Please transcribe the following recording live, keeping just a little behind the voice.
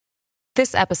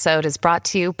This episode is brought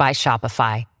to you by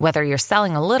Shopify. Whether you're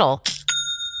selling a little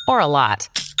or a lot,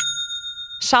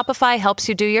 Shopify helps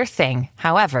you do your thing,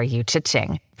 however you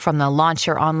cha-ching. From the launch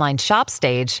your online shop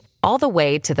stage, all the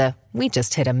way to the we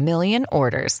just hit 1 million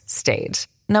orders stage.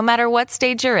 No matter what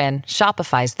stage you're in,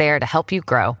 Shopify's there to help you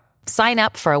grow. Sign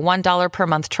up for a $1 per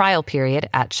month trial period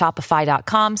at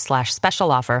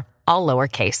shopify.com/special offer, all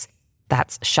lowercase.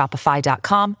 That's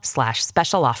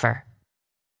shopify.com/special offer.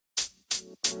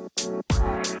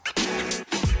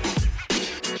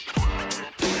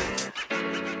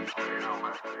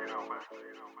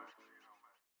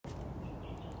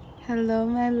 Hello,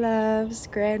 my loves.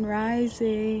 Grand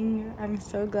Rising. I'm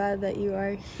so glad that you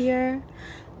are here.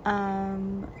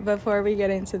 Before we get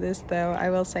into this, though, I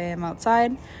will say I'm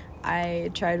outside.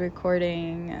 I tried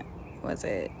recording, was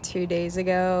it 2 days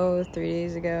ago, 3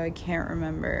 days ago? I can't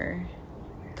remember.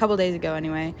 A couple days ago,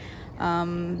 anyway.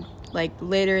 Like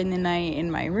later in the night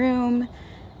in my room.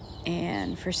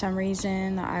 And for some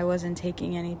reason, I wasn't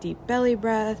taking any deep belly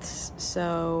breaths.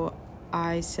 So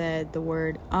I said the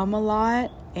word a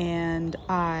lot. And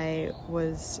I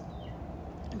was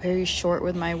very short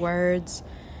with my words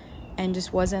and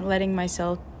just wasn't letting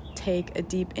myself take a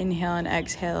deep inhale and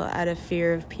exhale out of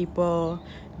fear of people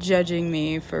judging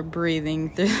me for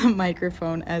breathing through the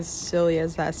microphone, as silly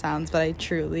as that sounds. But I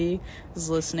truly was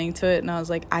listening to it and I was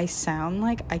like, I sound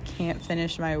like I can't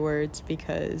finish my words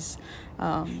because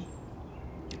I'm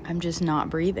just not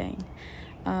breathing.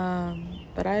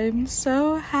 But I'm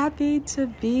so happy to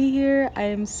be here. I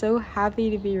am so happy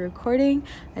to be recording.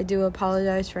 I do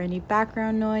apologize for any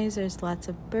background noise. There's lots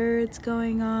of birds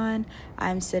going on.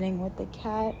 I'm sitting with the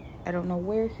cat. I don't know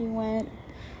where he went.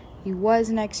 He was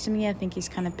next to me. I think he's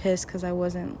kind of pissed because I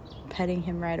wasn't petting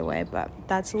him right away. But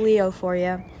that's Leo for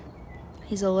you.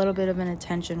 He's a little bit of an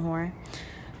attention whore.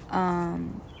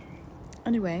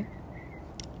 Anyway.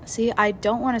 See, I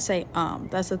don't want to say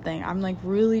that's the thing. I'm like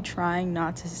really trying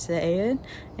not to say it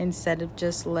instead of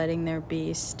just letting there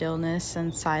be stillness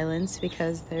and silence,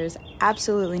 because there's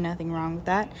absolutely nothing wrong with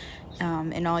that.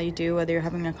 And all you do, whether you're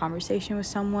having a conversation with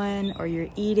someone or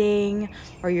you're eating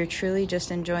or you're truly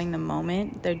just enjoying the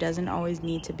moment, there doesn't always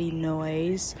need to be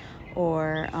noise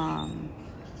or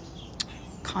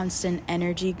constant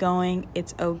energy going.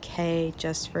 It's okay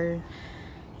just for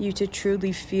you to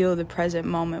truly feel the present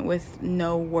moment with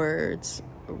no words,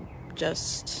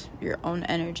 just your own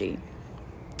energy.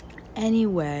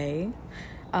 Anyway,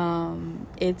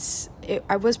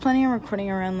 I was planning on recording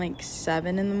around like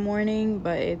 7 in the morning,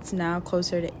 but it's now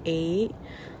closer to 8.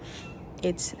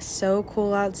 It's so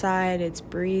cool outside. It's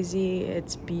breezy.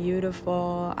 It's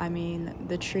beautiful. I mean,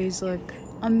 the trees look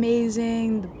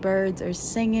amazing. The birds are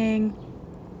singing.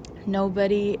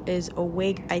 Nobody is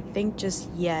awake, I think, just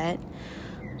yet.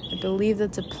 I believe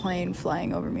that's a plane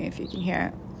flying over me, if you can hear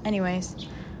it. Anyways,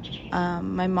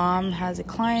 my mom has a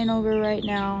client over right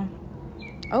now.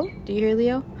 Oh, do you hear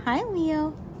Leo? Hi,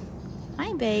 Leo.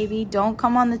 Hi, baby. Don't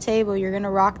come on the table. You're going to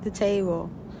rock the table.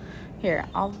 Here,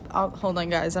 I'll hold on,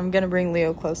 guys. I'm going to bring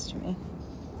Leo close to me.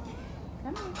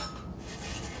 Come here.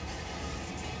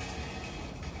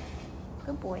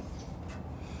 Good boy.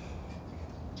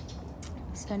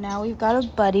 So now we've got a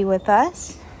buddy with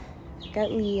us.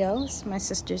 Got Leo, it's my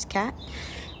sister's cat,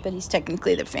 but he's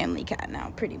technically the family cat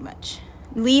now, pretty much.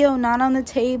 Leo, not on the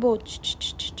table.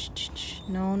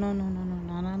 No, not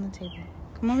on the table.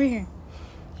 Come over here.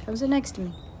 Come sit next to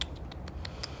me.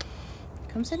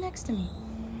 Come sit next to me.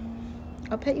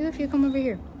 I'll pet you if you come over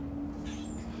here.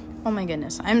 Oh my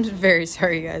goodness, I'm very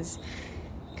sorry, guys.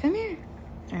 Come here.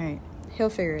 All right, he'll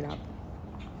figure it out.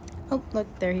 Oh,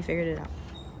 look, there, he figured it out.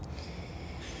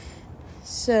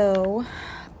 So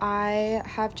I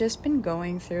have just been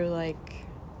going through,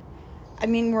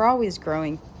 we're always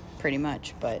growing pretty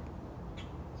much, but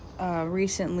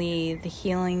recently the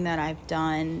healing that I've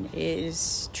done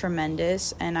is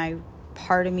tremendous, and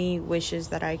part of me wishes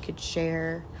that I could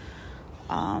share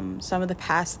some of the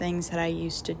past things that I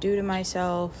used to do to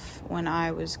myself when I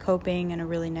was coping in a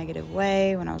really negative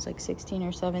way, when I was like 16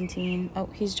 or 17. Oh,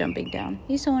 he's jumping down.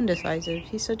 He's so indecisive.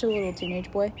 He's such a little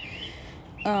teenage boy.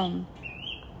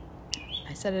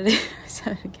 I said it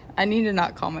again. I need to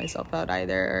not call myself out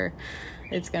either, or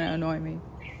it's going to annoy me.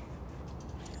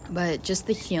 But just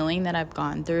the healing that I've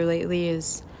gone through lately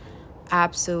is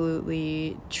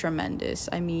absolutely tremendous.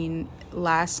 I mean,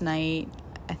 last night,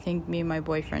 I think me and my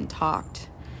boyfriend talked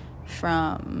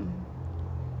from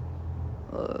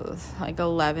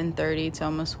 11:30 to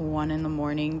almost 1 in the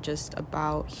morning, just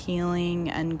about healing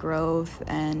and growth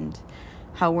and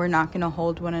how we're not going to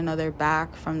hold one another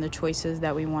back from the choices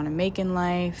that we want to make in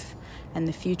life and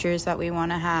the futures that we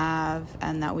want to have,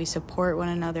 and that we support one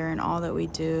another in all that we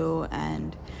do.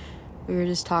 And we were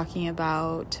just talking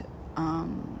about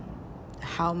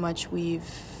how much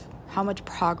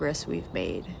progress we've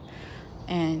made,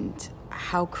 and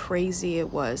how crazy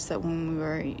it was that when we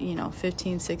were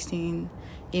 15, 16,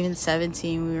 even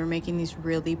 17, we were making these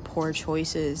really poor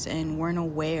choices and weren't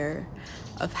aware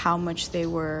of how much they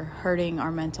were hurting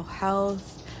our mental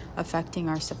health, affecting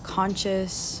our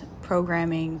subconscious,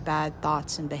 programming bad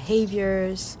thoughts and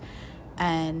behaviors,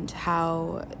 and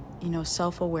how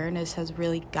self-awareness has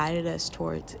really guided us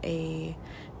towards a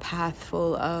path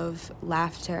full of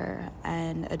laughter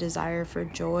and a desire for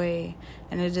joy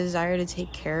and a desire to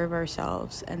take care of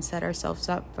ourselves and set ourselves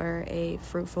up for a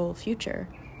fruitful future.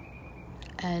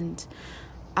 And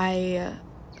I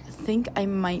think I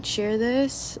might share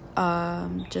this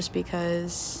just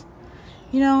because,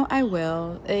 I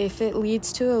will. If it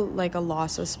leads to a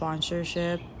loss of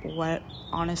sponsorship,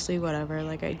 honestly, whatever.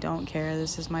 I don't care.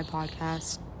 This is my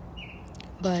podcast.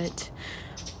 But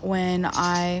when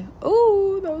that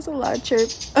was a loud chirp.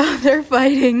 They're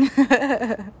fighting.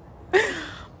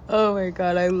 Oh my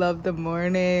God, I love the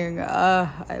morning.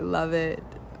 I love it.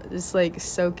 Just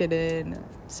soak it in.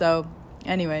 So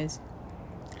anyways,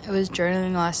 I was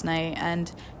journaling last night,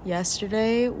 and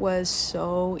yesterday was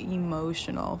so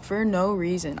emotional for no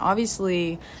reason.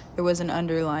 Obviously, there was an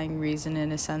underlying reason,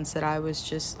 in a sense that I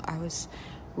was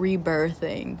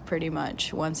rebirthing pretty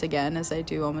much once again, as I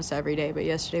do almost every day. But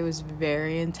yesterday was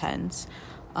very intense.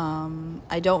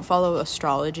 I don't follow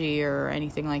astrology or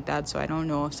anything like that, so I don't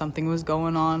know if something was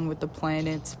going on with the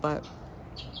planets, but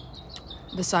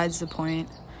besides the point,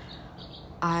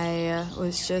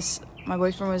 my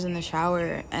boyfriend was in the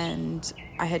shower, and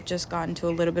I had just gotten to a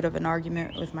little bit of an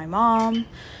argument with my mom,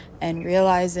 and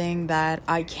realizing that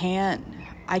I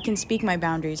can speak my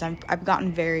boundaries. I've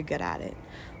gotten very good at it.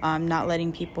 Not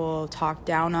letting people talk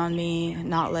down on me,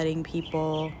 not letting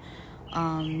people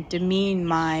demean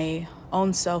my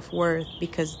own self-worth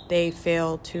because they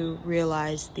fail to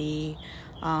realize the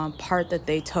part that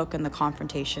they took in the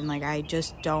confrontation. I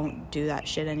just don't do that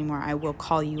shit anymore. I will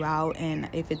call you out, and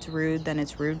if it's rude, then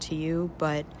it's rude to you,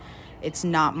 but it's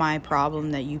not my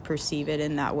problem that you perceive it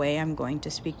in that way. I'm going to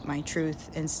speak my truth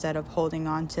instead of holding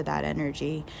on to that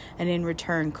energy and in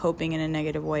return coping in a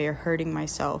negative way or hurting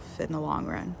myself in the long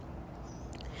run.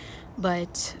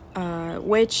 But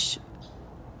which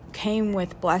came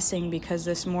with blessing, because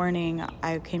this morning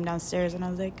I came downstairs and I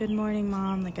was like, "Good morning,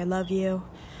 Mom. I love you."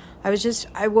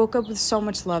 I woke up with so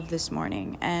much love this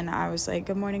morning, and I was like,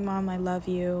 "Good morning, Mom. I love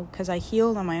you," because I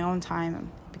healed on my own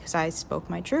time because I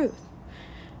spoke my truth.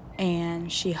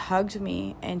 And she hugged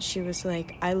me, and she was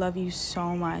like, "I love you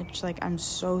so much. I'm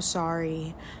so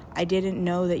sorry. I didn't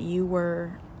know that you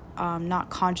were not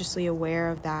consciously aware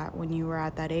of that when you were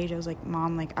at that age." I was like,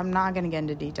 "Mom, I'm not going to get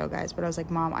into detail, guys, but I was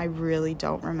like, Mom, I really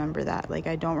don't remember that.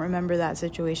 I don't remember that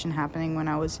situation happening when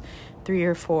I was 3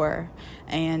 or 4,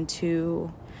 and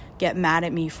to get mad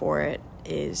at me for it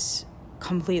is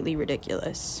completely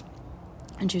ridiculous."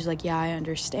 And she was like, "Yeah, I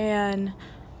understand.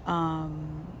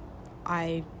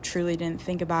 I truly didn't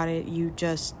think about it.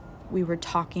 We were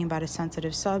talking about a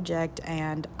sensitive subject,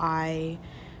 and I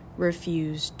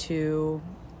refused to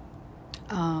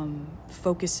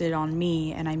focus it on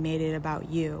me, and I made it about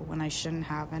you when I shouldn't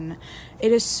have." And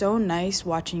it is so nice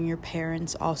watching your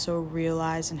parents also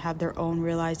realize and have their own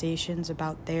realizations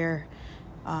about their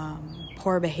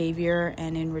poor behavior,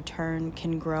 and in return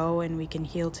can grow and we can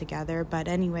heal together. But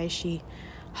anyway, she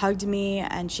hugged me,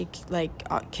 and she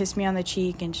kissed me on the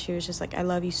cheek, and she was just like, "I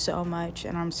love you so much,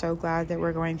 and I'm so glad that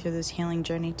we're going through this healing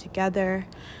journey together,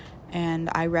 and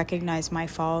I recognize my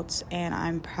faults, and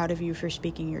I'm proud of you for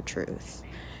speaking your truth."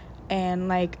 And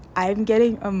I'm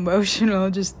getting emotional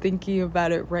just thinking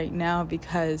about it right now,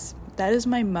 because that is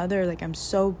my mother. I'm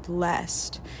so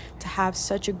blessed to have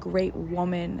such a great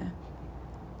woman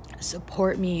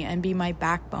support me and be my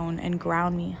backbone and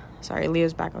ground me. Sorry,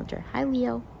 Leo's back on chair. Hi,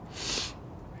 Leo.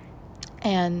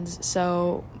 And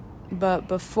so, but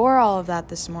before all of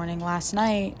that, last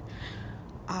night,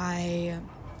 I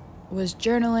was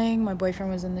journaling. My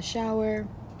boyfriend was in the shower,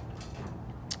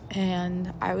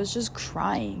 and I was just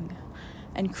crying,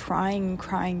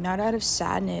 not out of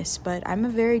sadness, but I'm a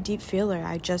very deep feeler.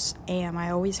 I just am. I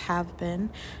always have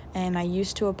been. And I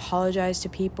used to apologize to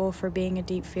people for being a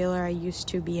deep feeler. I used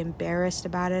to be embarrassed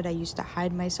about it. I used to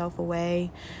hide myself away,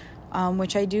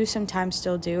 which I do sometimes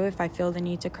still do. If I feel the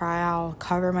need to cry, I'll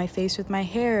cover my face with my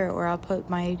hair, or I'll put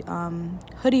my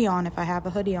hoodie on if I have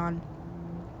a hoodie on.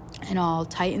 and I'll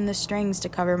tighten the strings to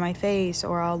cover my face,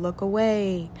 or I'll look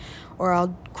away, or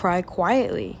I'll cry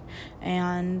quietly.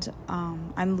 And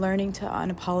I'm learning to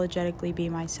unapologetically be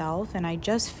myself, and I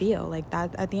just feel like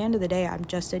that. At the end of the day, I'm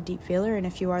just a deep feeler, and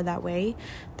if you are that way,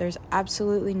 there's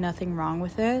absolutely nothing wrong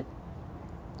with it.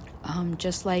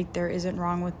 Just like there isn't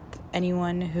wrong with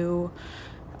anyone who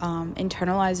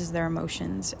internalizes their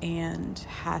emotions and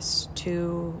has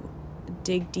to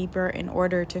dig deeper in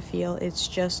order to feel. It's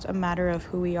just a matter of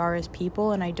who we are as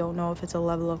people, and I don't know if it's a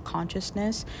level of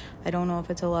consciousness, I don't know if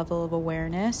it's a level of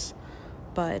awareness,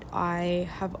 but I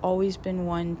have always been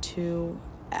one to,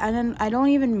 and I don't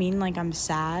even mean like I'm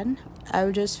sad, I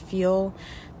would just feel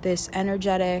this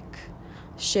energetic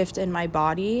shift in my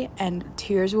body, and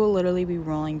tears will literally be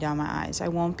rolling down my eyes. I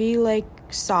won't be like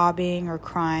sobbing or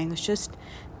crying, it's just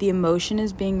the emotion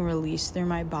is being released through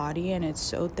my body, and it's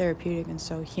so therapeutic and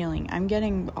so healing. I'm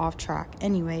getting off track.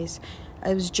 Anyways,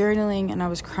 I was journaling and I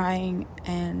was crying,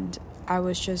 and I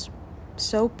was just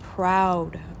so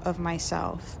proud of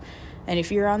myself. And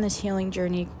if you're on this healing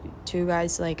journey too,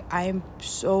 guys, like, I am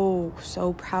so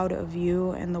proud of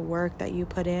you and the work that you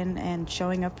put in, and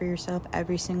showing up for yourself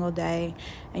every single day,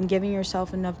 and giving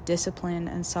yourself enough discipline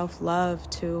and self-love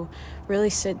to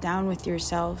really sit down with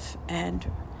yourself and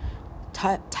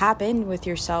tap in with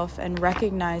yourself and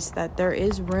recognize that there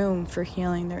is room for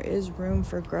healing, there is room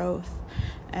for growth,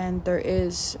 and there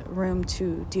is room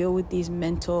to deal with these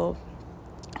mental,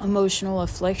 emotional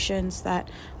afflictions that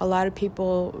a lot of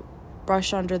people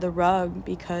brush under the rug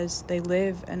because they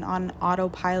live an on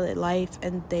autopilot life,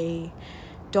 and they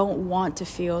don't want to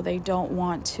feel, they don't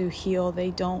want to heal,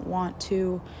 they don't want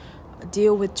to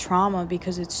deal with trauma,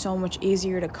 because it's so much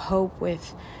easier to cope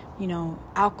with, you know,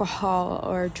 alcohol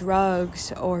or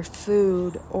drugs or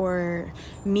food or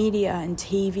media and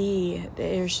TV.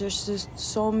 There's just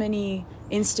so many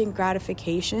instant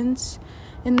gratifications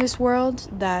in this world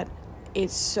that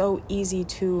it's so easy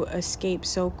to escape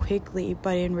so quickly,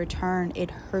 but in return it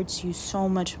hurts you so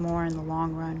much more in the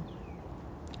long run.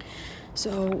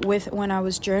 So when I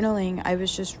was journaling, I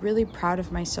was just really proud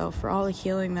of myself for all the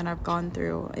healing that I've gone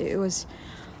through.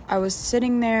 I was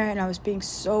sitting there and I was being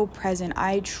so present.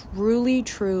 I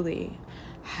truly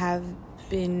have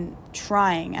been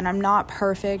trying, and I'm not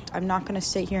perfect. I'm not going to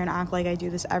sit here and act like I do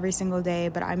this every single day,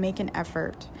 but I make an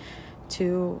effort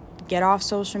to get off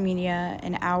social media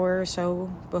an hour or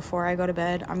so before I go to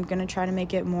bed. I'm going to try to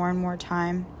make it more and more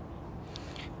time.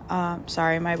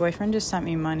 Sorry, my boyfriend just sent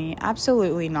me money.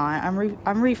 Absolutely not.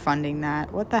 I'm refunding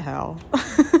that. What the hell?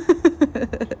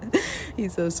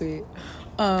 He's so sweet.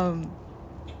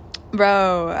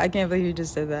 Bro, I can't believe you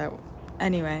just did that.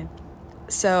 Anyway,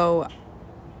 so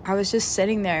I was just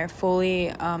sitting there fully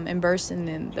immersed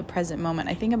in the present moment.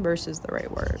 I think immersed is the right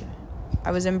word.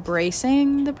 I was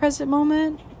embracing the present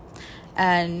moment,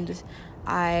 and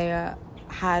I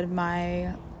had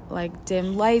my like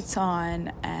dim lights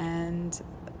on, and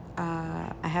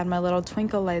I had my little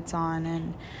twinkle lights on,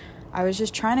 and I was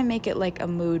just trying to make it like a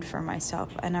mood for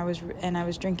myself. And I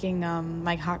was drinking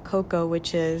my hot cocoa,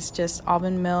 which is just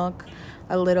almond milk,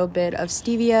 a little bit of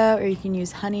stevia, or you can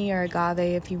use honey or agave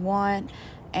if you want,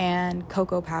 and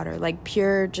cocoa powder, like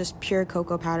pure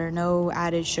cocoa powder, no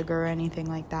added sugar or anything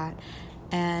like that.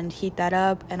 And heat that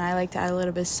up, and I like to add a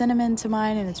little bit of cinnamon to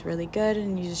mine, and it's really good.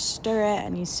 And you just stir it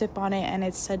and you sip on it, and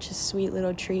it's such a sweet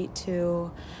little treat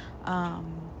to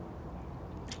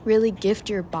really gift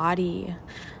your body.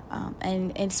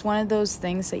 And it's one of those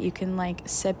things that you can like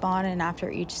sip on, and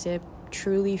after each sip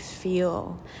truly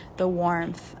feel the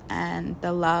warmth and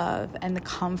the love and the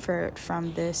comfort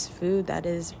from this food that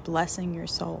is blessing your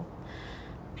soul.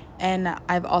 And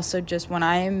I've also just, when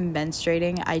I am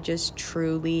menstruating, I just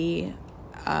truly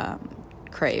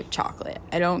crave chocolate.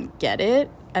 I don't get it.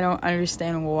 I don't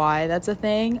understand why that's a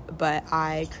thing, but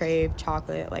I crave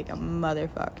chocolate like a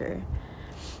motherfucker.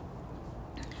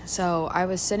 So I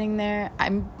was sitting there.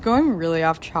 I'm going really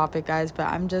off topic, guys, but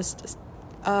I'm just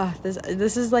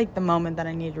this is like the moment that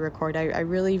I need to record. I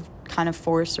really kind of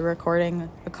forced a recording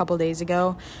a couple days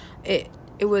ago. It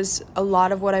was a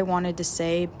lot of what I wanted to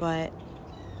say, but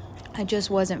I just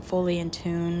wasn't fully in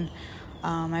tune.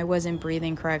 I wasn't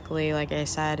breathing correctly. Like I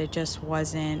said, it just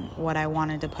wasn't what I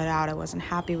wanted to put out. I wasn't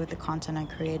happy with the content I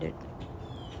created.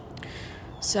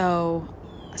 So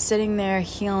sitting there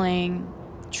healing,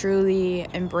 truly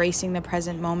embracing the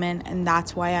present moment, and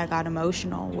that's why I got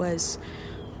emotional, was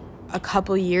a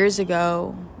couple years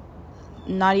ago,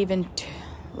 not even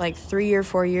like 3 or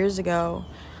 4 years ago,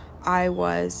 I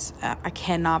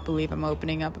cannot believe I'm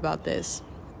opening up about this.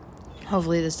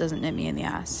 Hopefully this doesn't nip me in the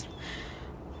ass.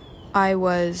 I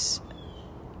was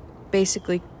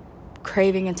basically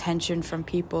craving attention from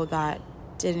people that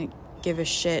didn't give a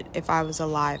shit if I was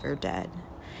alive or dead,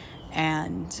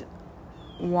 and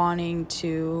wanting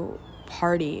to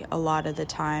party a lot of the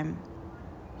time,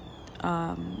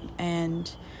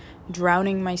 and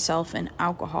drowning myself in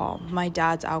alcohol, my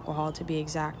dad's alcohol to be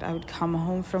exact. I would come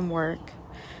home from work.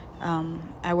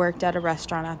 I worked at a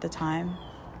restaurant at the time.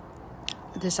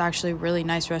 This actually really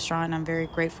nice restaurant, and I'm very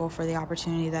grateful for the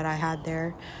opportunity that I had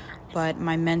there. But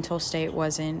my mental state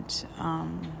wasn't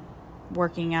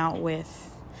working out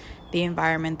with the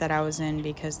environment that I was in,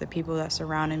 because the people that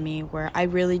surrounded me were, I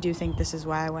really do think this is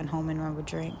why I went home and I would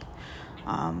drink.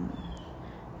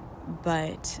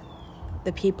 But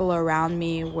the people around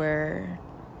me were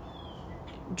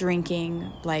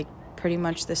drinking like pretty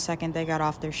much the second they got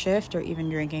off their shift, or even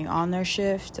drinking on their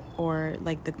shift, or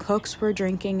like the cooks were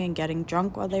drinking and getting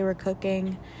drunk while they were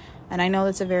cooking. And I know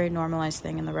that's a very normalized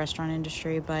thing in the restaurant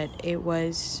industry, but it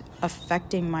was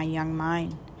affecting my young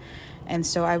mind. And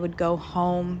so I would go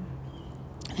home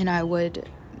and I would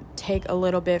take a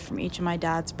little bit from each of my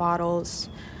dad's bottles,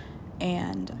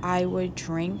 and I would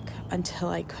drink until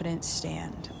I couldn't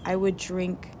stand. I would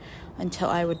drink until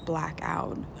I would black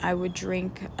out. I would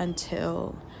drink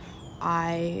until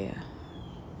I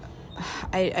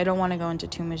don't want to go into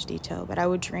too much detail, but I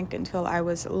would drink until I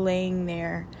was laying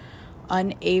there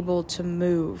unable to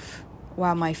move,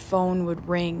 while my phone would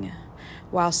ring,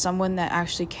 while someone that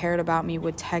actually cared about me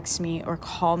would text me or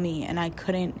call me, and I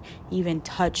couldn't even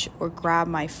touch or grab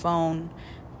my phone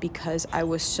because I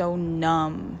was so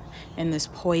numb in this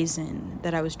poison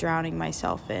that I was drowning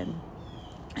myself in.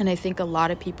 And I think a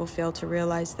lot of people fail to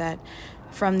realize that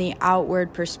from the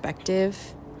outward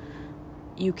perspective,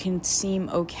 you can seem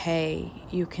okay,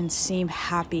 you can seem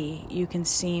happy, you can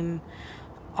seem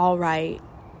all right.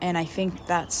 And I think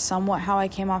that's somewhat how I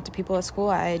came off to people at school.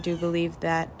 I do believe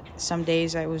that some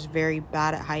days I was very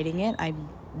bad at hiding it. I'm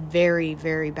very,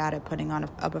 very bad at putting on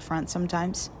up a front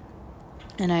sometimes.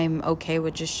 And I'm okay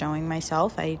with just showing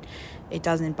myself. It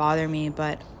doesn't bother me,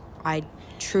 but I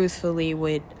truthfully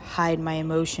would hide my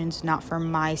emotions, not for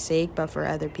my sake, but for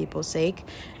other people's sake.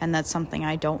 And that's something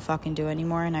I don't fucking do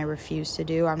anymore, and I refuse to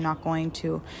do. I'm not going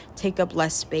to take up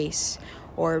less space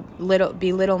or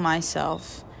belittle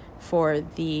myself for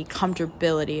the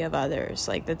comfortability of others.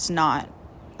 Like, that's not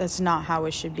how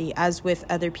it should be. As with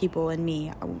other people and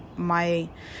me,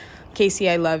 Casey,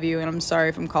 I love you, and I'm sorry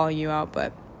if I'm calling you out,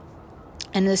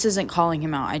 and this isn't calling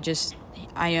him out.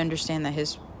 I understand that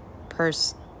his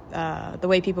the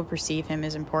way people perceive him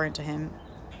is important to him.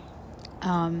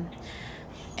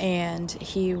 And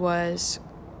he was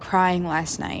crying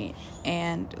last night,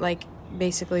 and like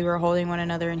basically we're holding one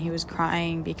another, and he was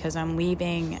crying because I'm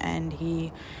leaving, and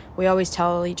we always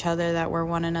tell each other that we're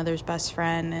one another's best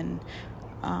friend, and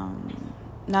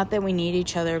not that we need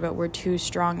each other, but we're two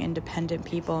strong, independent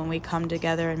people, and we come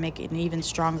together and make an even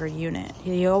stronger unit.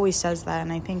 He always says that,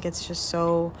 and I think it's just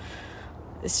so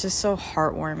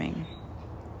heartwarming.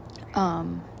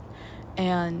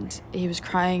 And he was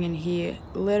crying, and he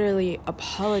literally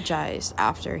apologized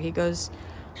after. He goes,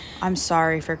 "I'm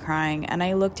sorry for crying." And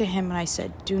I looked at him and I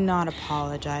said, "Do not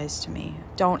apologize to me.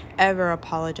 Don't ever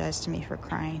apologize to me for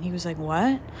crying." He was like,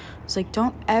 "What?" I was like,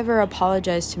 "Don't ever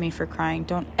apologize to me for crying.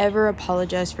 Don't ever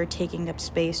apologize for taking up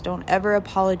space. Don't ever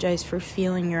apologize for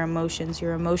feeling your emotions.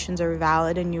 Your emotions are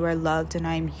valid, and you are loved, and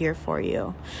I am here for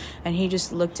you." And he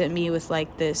just looked at me with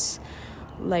like this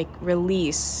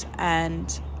release,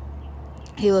 and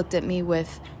he looked at me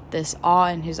with this awe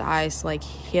in his eyes, like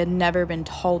he had never been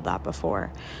told that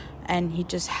before. And he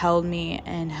just held me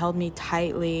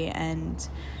tightly, and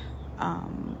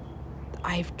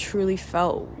I truly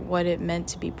felt what it meant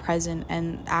to be present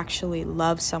and actually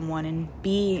love someone and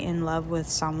be in love with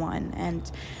someone. And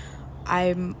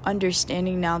I'm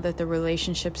understanding now that the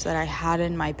relationships that I had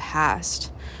in my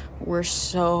past were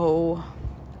so,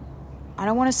 I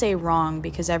don't want to say wrong,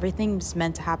 because everything's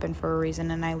meant to happen for a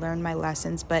reason, and I learned my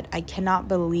lessons, but I cannot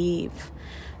believe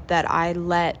that I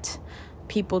let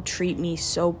people treat me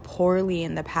so poorly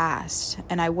in the past,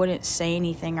 and I wouldn't say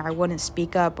anything, or I wouldn't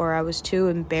speak up, or I was too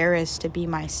embarrassed to be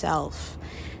myself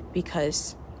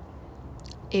because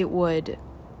it would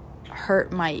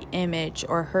hurt my image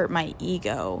or hurt my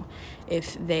ego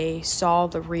if they saw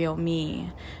the real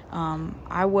me.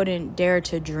 I wouldn't dare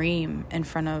to dream in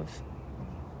front of,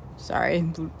 sorry,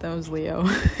 that was Leo.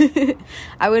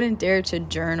 I wouldn't dare to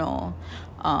journal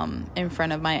in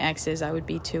front of my exes. I would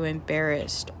be too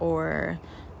embarrassed, or,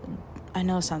 I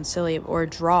know it sounds silly, or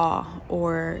draw,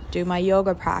 or do my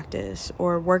yoga practice,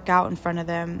 or work out in front of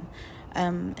them.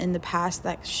 In the past,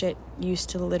 that shit used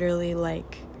to literally,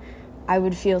 like, I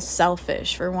would feel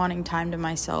selfish for wanting time to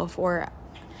myself, or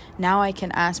now I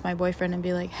can ask my boyfriend and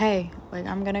be like, hey, like,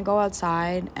 I'm gonna go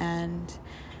outside and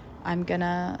I'm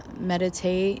gonna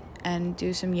meditate and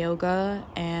do some yoga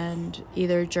and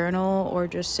either journal or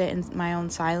just sit in my own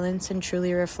silence and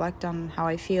truly reflect on how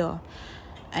I feel.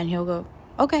 And he'll go,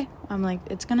 okay. I'm like,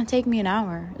 it's gonna take me an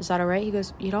hour. Is that all right? He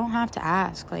goes, you don't have to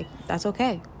ask. Like, that's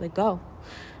okay. Like, go.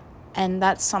 And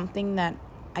that's something that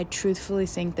I truthfully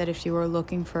think that if you are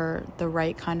looking for the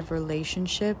right kind of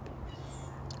relationship,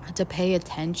 to pay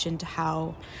attention to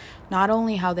how, not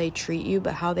only how they treat you,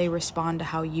 but how they respond to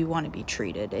how you want to be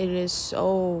treated. It is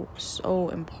so, so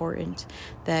important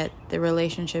that the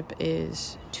relationship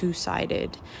is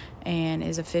two-sided and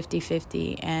is a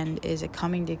 50-50 and is a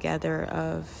coming together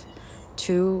of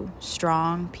two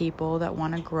strong people that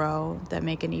want to grow, that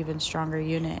make an even stronger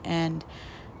unit. And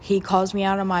he calls me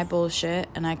out on my bullshit,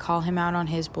 and I call him out on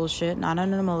his bullshit, not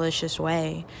in a malicious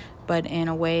way, but in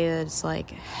a way that's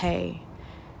like, hey,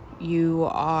 you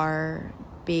are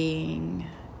being,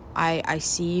 I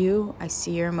see you, I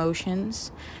see your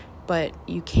emotions, but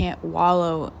you can't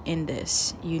wallow in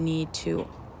this. You need to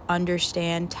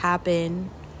understand, tap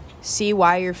in, see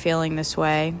why you're feeling this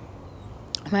way.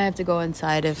 I might have to go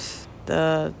inside if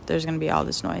there's going to be all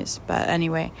this noise. But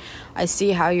anyway, I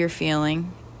see how you're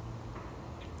feeling.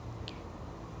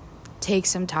 Take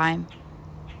some time.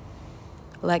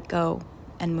 Let go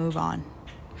and move on.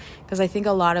 Because I think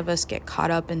a lot of us get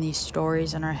caught up in these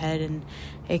stories in our head, and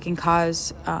it can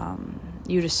cause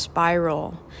you to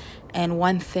spiral. And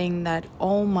one thing that,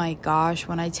 oh my gosh,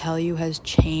 when I tell you has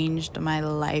changed my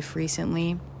life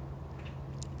recently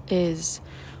is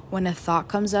when a thought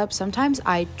comes up, sometimes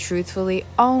I truthfully,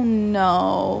 oh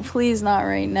no, please not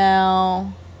right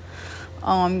now.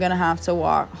 Oh, I'm going to have to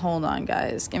walk. Hold on,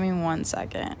 guys. Give me 1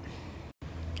 second.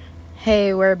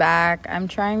 Hey, we're back. I'm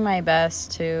trying my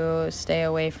best to stay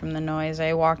away from the noise.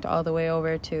 I walked all the way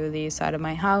over to the side of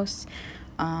my house,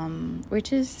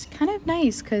 which is kind of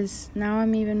nice because now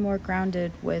I'm even more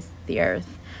grounded with the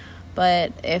earth.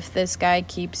 But if this guy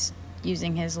keeps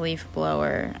using his leaf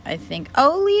blower, I think,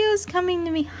 oh, Leo's coming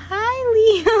to me. Hi,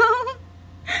 Leo.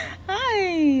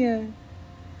 Hi.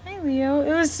 Hi, Leo.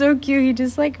 It was so cute. He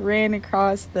just like ran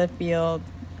across the field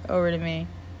over to me.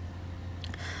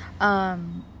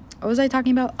 What was I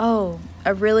talking about? Oh,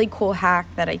 a really cool hack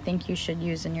that I think you should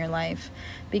use in your life.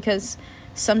 Because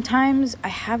sometimes I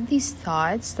have these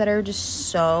thoughts that are just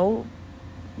so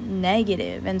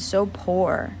negative and so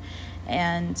poor.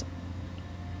 And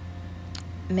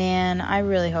man, I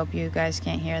really hope you guys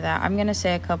can't hear that. I'm going to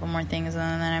say a couple more things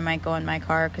and then I might go in my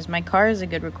car. Because my car is a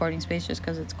good recording space just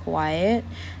because it's quiet.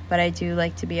 But I do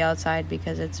like to be outside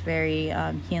because it's very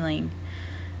healing.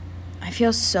 I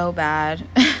feel so bad.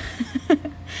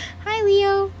 Hi,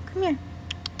 Leo. Come here.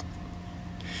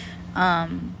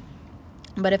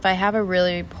 But if I have a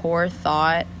really poor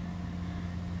thought,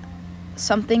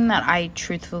 something that I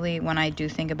truthfully, when I do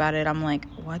think about it, I'm like,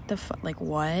 what the fuck? Like,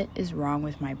 what is wrong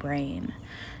with my brain?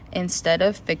 Instead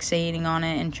of fixating on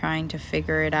it and trying to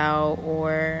figure it out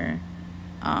or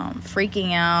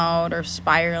freaking out or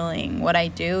spiraling, what I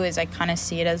do is I kind of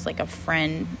see it as like a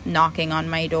friend knocking on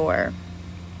my door.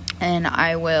 And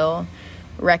I will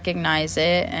recognize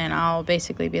it and I'll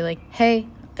basically be like, hey,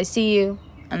 I see you.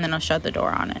 And then I'll shut the door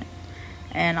on it.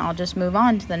 And I'll just move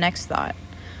on to the next thought.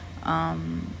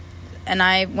 And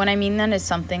when I mean that is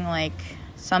something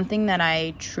that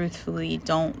I truthfully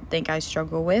don't think I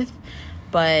struggle with,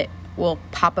 but will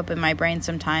pop up in my brain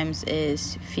sometimes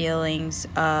is feelings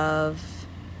of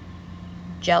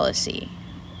jealousy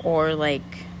or like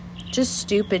just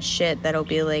stupid shit that'll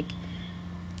be like,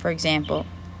 for example,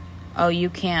 oh, you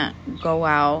can't go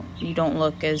out, you don't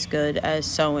look as good as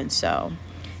so-and-so.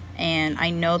 And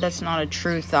I know that's not a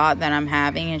true thought that I'm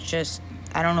having. It's just,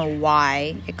 I don't know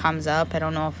why it comes up. I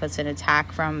don't know if it's an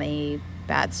attack from a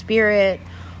bad spirit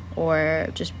or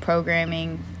just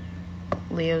programming.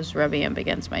 Leo's rubbing up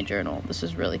against my journal. This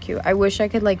is really cute. I wish I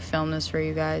could like film this for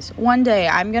you guys. One day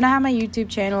I'm going to have my YouTube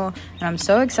channel and I'm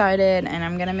so excited and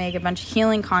I'm going to make a bunch of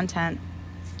healing content.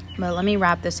 But let me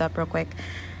wrap this up real quick.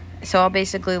 So I'll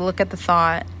basically look at the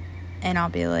thought and I'll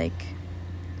be like,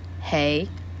 hey,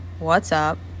 what's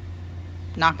up?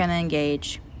 Not going to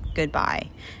engage. Goodbye.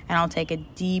 And I'll take a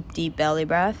deep, deep belly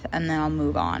breath and then I'll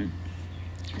move on.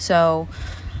 So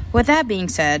with that being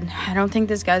said, I don't think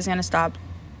this guy's going to stop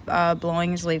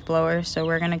blowing his leaf blower. So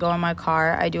we're going to go in my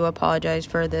car. I do apologize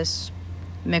for this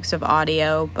mix of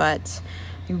audio, but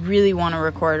I really want to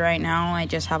record right now. I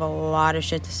just have a lot of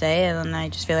shit to say and then I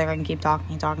just feel like I can keep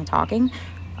talking.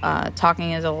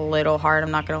 Talking is a little hard, I'm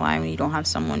not gonna lie. When you don't have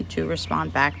someone to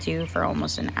respond back to for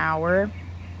almost an hour,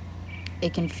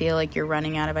 it can feel like you're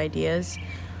running out of ideas.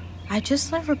 I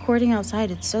just love recording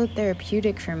outside. It's so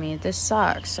therapeutic for me. This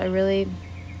sucks. Maybe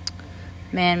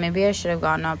I should have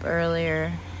gotten up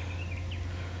earlier.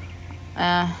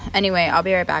 Anyway, I'll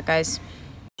be right back, guys.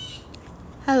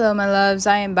 Hello, my loves.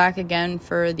 I am back again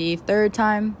for the third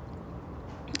time.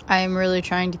 I am really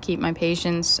trying to keep my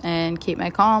patience and keep my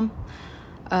calm.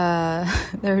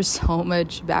 There's so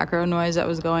much background noise that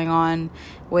was going on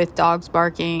with dogs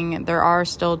barking. There are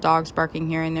still dogs barking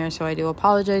here and there, so I do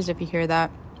apologize if you hear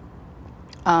that.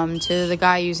 To the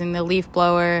guy using the leaf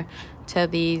blower, to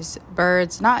these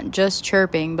birds, not just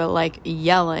chirping, but like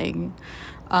yelling,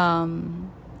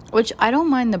 which I don't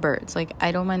mind the birds. Like,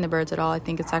 I don't mind the birds at all. I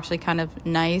think it's actually kind of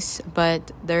nice,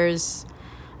 but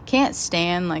can't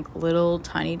stand like little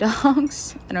tiny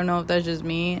dogs. I don't know if that's just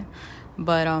me,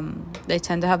 but they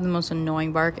tend to have the most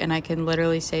annoying bark, and I can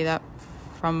literally say that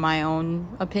from my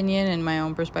own opinion and my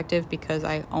own perspective, because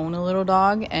I own a little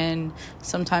dog, and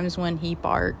sometimes when he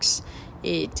barks,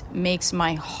 it makes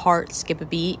my heart skip a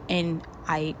beat, and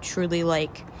I truly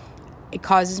it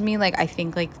causes me I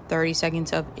think 30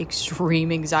 seconds of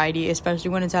extreme anxiety,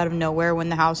 especially when it's out of nowhere, when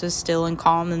the house is still and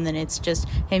calm, and then it's just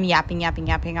him yapping.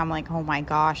 I'm like, oh my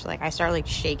gosh, I start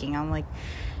shaking. I'm like,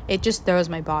 it just throws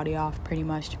my body off pretty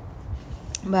much.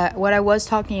 But what I was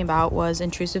talking about was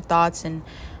intrusive thoughts, and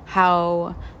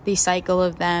how the cycle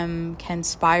of them can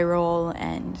spiral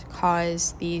and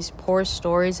cause these poor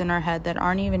stories in our head that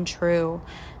aren't even true.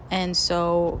 And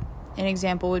so an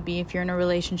example would be if you're in a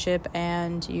relationship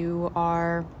and you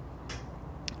are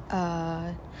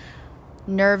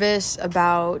nervous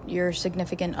about your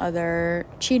significant other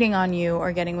cheating on you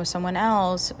or getting with someone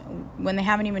else when they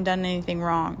haven't even done anything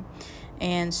wrong.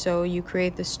 And so you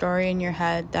create this story in your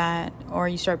head or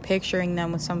you start picturing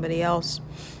them with somebody else,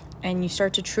 and you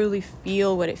start to truly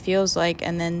feel what it feels like,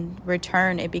 and then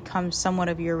return, it becomes somewhat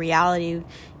of your reality,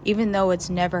 even though it's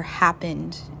never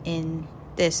happened in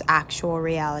this actual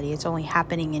reality. It's only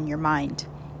happening in your mind.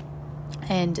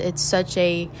 And it's such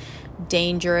a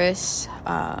dangerous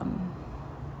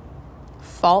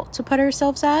fault to put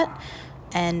ourselves at.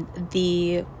 And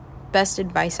the best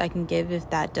advice I can give if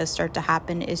that does start to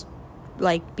happen is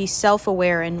be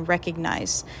self-aware and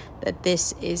recognize that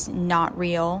this is not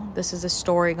real. This is a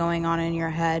story going on in your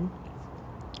head.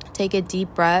 Take a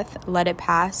deep breath, let it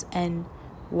pass, and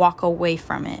walk away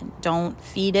from it. Don't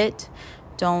feed it.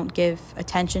 Don't give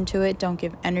attention to it. Don't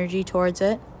give energy towards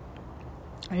it.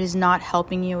 It is not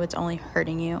helping you. It's only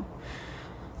hurting you.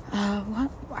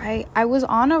 I was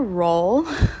on a roll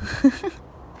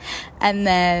and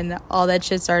then all that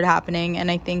shit started happening,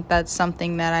 and I think that's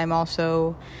something that I'm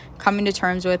also coming to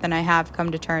terms with, and I have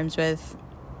come to terms with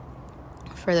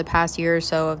for the past year or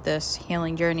so of this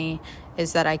healing journey,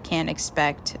 is that I can't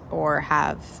expect or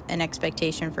have an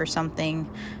expectation for something.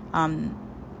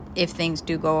 If things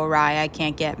do go awry, I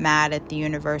can't get mad at the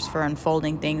universe for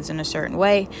unfolding things in a certain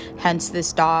way. Hence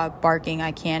this dog barking.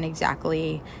 I can't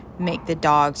exactly make the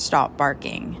dog stop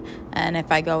barking. And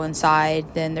if I go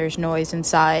inside, then there's noise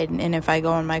inside. And if I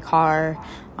go in my car,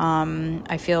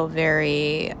 I feel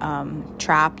very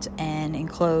trapped and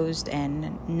enclosed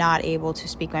and not able to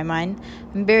speak my mind.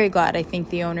 I'm very glad. I think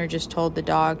the owner just told the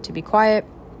dog to be quiet.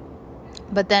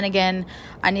 But then again,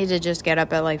 I need to just get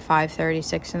up at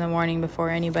 5:36 in the morning before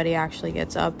anybody actually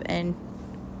gets up and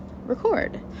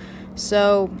record.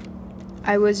 So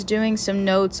I was doing some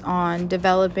notes on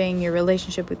developing your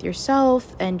relationship with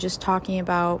yourself, and just talking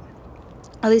about,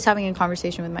 at least having a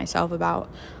conversation with myself about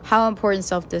how important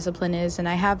self-discipline is. And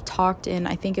I have talked in,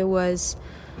 I think it was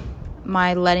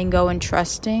my letting go and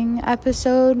trusting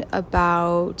episode,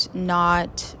 about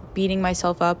not beating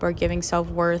myself up or giving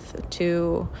self-worth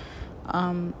to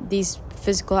these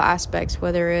physical aspects,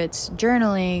 whether it's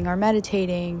journaling or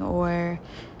meditating or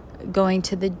going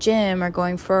to the gym or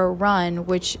going for a run,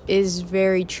 which is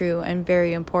very true and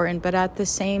very important. But at the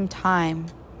same time,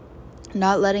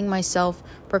 not letting myself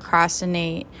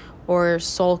procrastinate or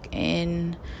sulk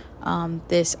in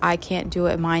this I can't do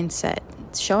it mindset.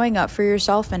 Showing up for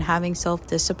yourself and having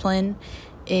self-discipline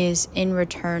is in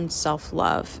return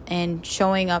self-love. And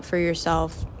showing up for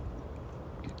yourself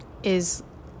is,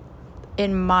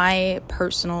 in my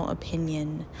personal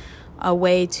opinion, a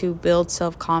way to build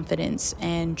self-confidence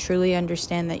and truly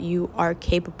understand that you are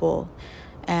capable.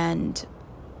 And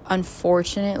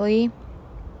unfortunately,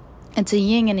 it's a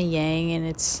yin and a yang, and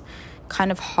it's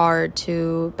kind of hard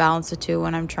to balance the two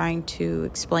when I'm trying to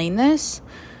explain this.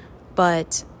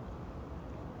 But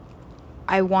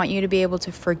I want you to be able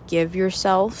to forgive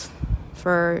yourself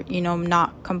for,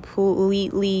 not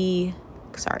completely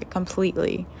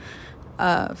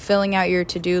filling out your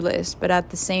to-do list, but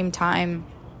at the same time,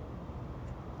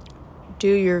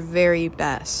 do your very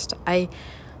best.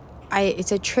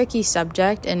 it's a tricky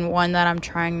subject, and one that I'm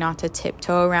trying not to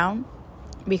tiptoe around,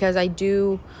 because I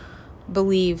do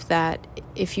believe that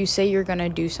if you say you're going to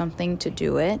do something, to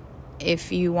do it.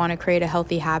 If you want to create a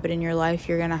healthy habit in your life,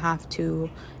 you're going to have to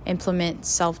implement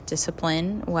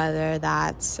self-discipline, whether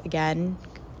that's, again,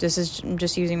 this is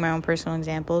just using my own personal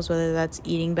examples, whether that's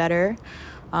eating better,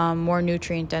 more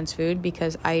nutrient-dense food,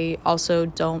 because I also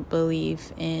don't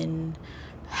believe in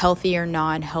healthy or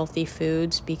non-healthy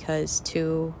foods, because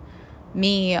to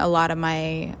me, a lot of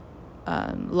my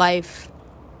life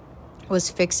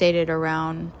was fixated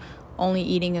around only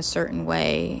eating a certain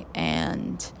way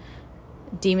and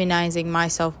demonizing my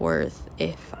self-worth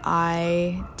if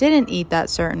I didn't eat that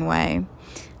certain way.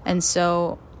 And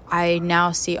so I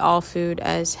now see all food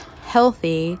as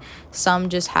healthy. Some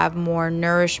just have more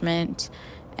nourishment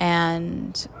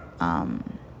and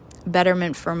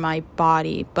betterment for my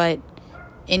body. But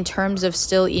in terms of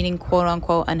still eating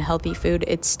quote-unquote unhealthy food,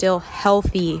 it's still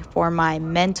healthy for my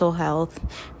mental health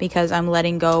because I'm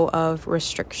letting go of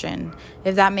restriction.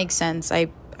 If that makes sense, I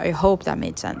hope that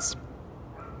made sense.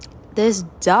 This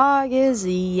dog is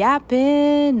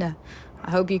yapping. I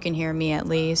hope you can hear me at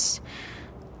least.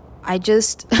 I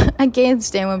can't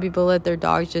stand when people let their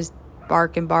dogs just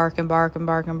bark and bark and bark and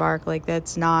bark and bark. Like,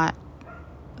 that's not,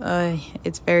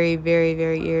 it's very, very,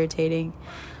 very irritating.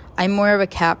 I'm more of a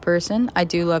cat person. I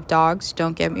do love dogs,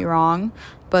 don't get me wrong,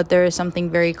 but there is something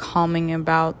very calming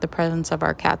about the presence of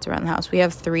our cats around the house. We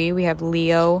have 3. We have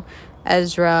Leo,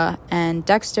 Ezra, and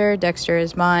Dexter. Dexter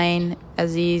is mine,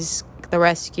 Aziz the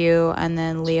rescue, and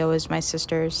then Leo is my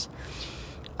sister's.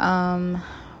 What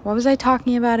was I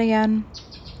talking about again?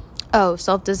 Oh,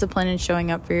 self-discipline and showing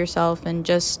up for yourself, and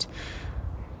just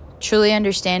truly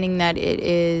understanding that it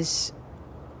is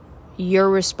your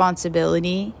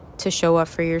responsibility to show up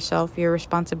for yourself, your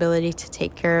responsibility to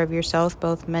take care of yourself,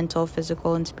 both mental,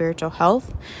 physical, and spiritual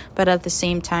health, but at the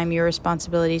same time, your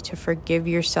responsibility to forgive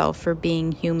yourself for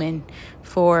being human,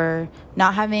 for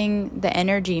not having the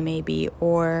energy maybe,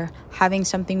 or having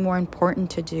something more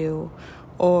important to do,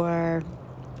 or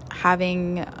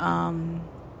having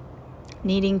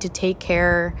needing to take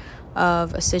care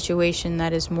of a situation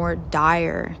that is more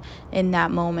dire in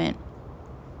that moment.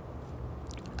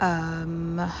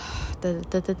 I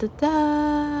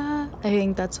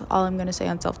think that's all I'm going to say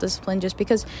on self-discipline, just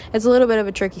because it's a little bit of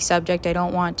a tricky subject. I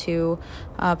don't want to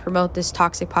promote this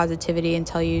toxic positivity and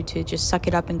tell you to just suck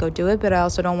it up and go do it, but I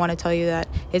also don't want to tell you that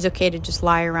it's okay to just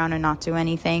lie around and not do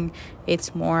anything.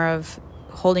 It's more of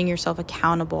holding yourself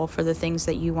accountable for the things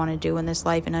that you want to do in this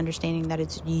life and understanding that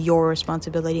it's your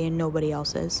responsibility and nobody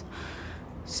else's.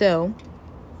 So,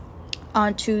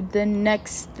 on to the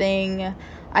next thing.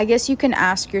 I guess you can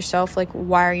ask yourself, like,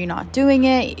 why are you not doing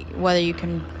it?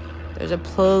 There's a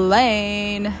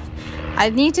plane. I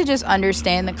need to just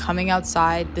understand that coming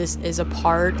outside, this is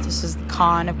the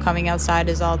con of coming outside,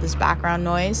 is all this background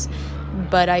noise.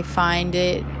 But I find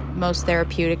it most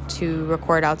therapeutic to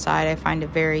record outside. I find it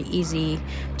very easy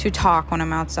to talk when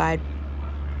I'm outside.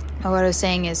 And what I was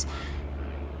saying is,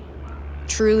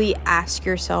 truly ask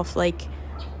yourself, like,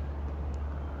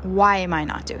 why am I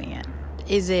not doing it?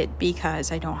 Is it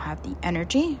because I don't have the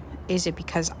energy? Is it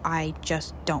because I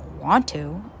just don't want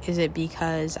to? Is it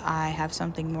because I have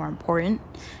something more important?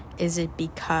 Is it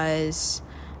because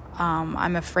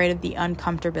I'm afraid of the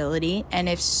uncomfortability? And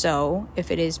if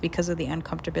it is because of the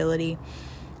uncomfortability,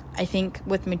 I think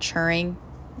with maturing,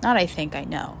 I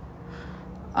know.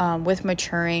 With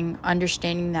maturing,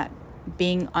 understanding that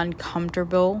being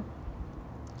uncomfortable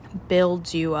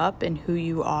builds you up in who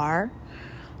you are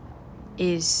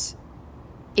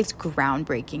it's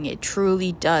groundbreaking. It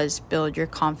truly does build your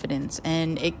confidence,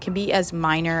 and it can be as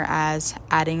minor as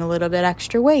adding a little bit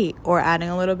extra weight, or adding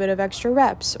a little bit of extra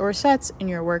reps or sets in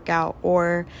your workout,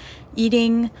 or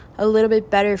eating a little bit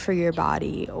better for your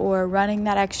body, or running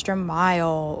that extra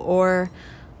mile, or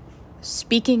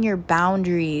speaking your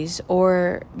boundaries,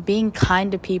 or being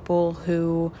kind to people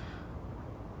who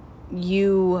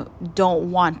you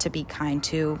don't want to be kind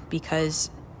to, because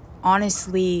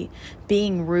honestly,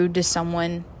 being rude to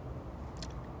someone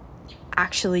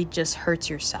actually just hurts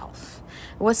yourself.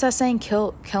 What's that saying?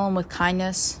 Kill them with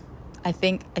kindness. I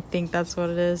think that's what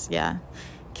it is. Yeah.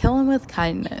 Kill them with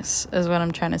kindness is what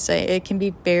I'm trying to say. It can be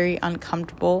very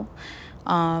uncomfortable.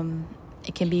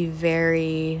 It can be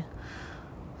very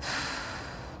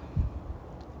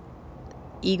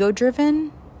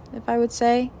ego-driven, if I would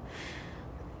say.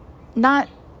 Not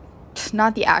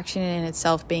the action in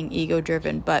itself being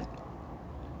ego-driven, but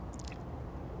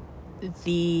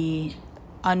the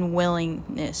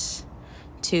unwillingness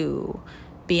to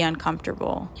be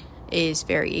uncomfortable is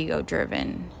very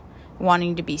ego-driven.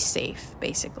 wanting to be safe,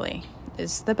 basically,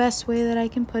 is the best way that I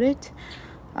can put it.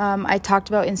 I talked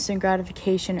about instant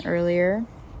gratification earlier.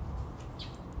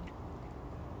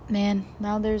 Man,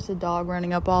 now there's a dog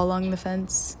running up all along the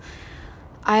fence.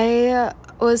 I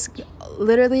was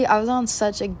on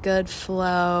such a good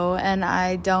flow, and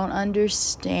I don't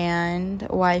understand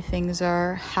why things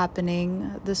are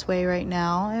happening this way right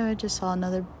now. I just saw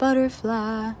another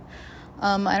butterfly.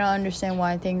 I don't understand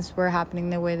why things were happening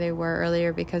the way they were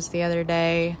earlier, because the other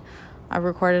day I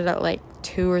recorded at like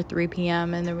 2 or 3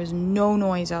 p.m. and there was no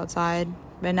noise outside.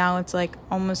 But now it's like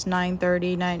almost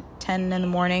 9:30, 10 in the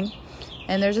morning,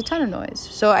 and there's a ton of noise.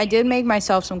 So I did make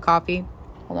myself some coffee.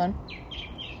 Hold on.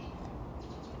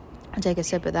 I'll take a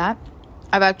sip of that.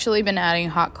 I've actually been adding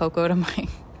hot cocoa to my...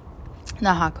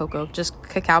 Not hot cocoa, just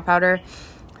cacao powder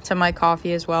to my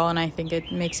coffee as well. And I think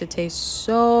it makes it taste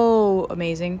so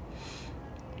amazing.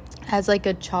 It has like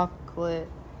a chocolate...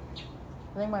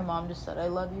 I think my mom just said, "I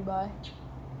love you, bye."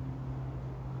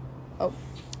 Oh,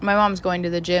 my mom's going to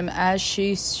the gym, as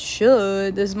she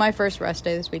should. This is my first rest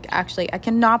day this week. Actually, I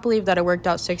cannot believe that I worked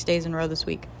out 6 days in a row this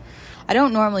week. I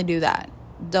don't normally do that.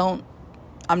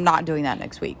 I'm not doing that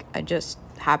next week. I just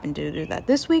happened to do that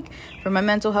this week for my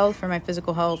mental health, for my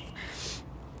physical health.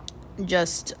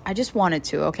 I just wanted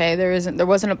to, okay? There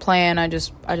wasn't a plan. I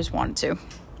just wanted to.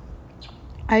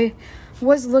 I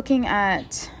was looking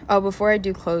at, before I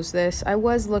do close this, I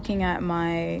was looking at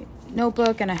my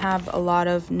notebook, and I have a lot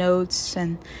of notes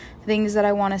and things that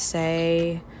I want to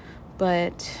say,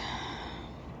 but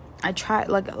I tried,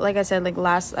 like I said, like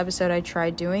last episode, I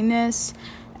tried doing this,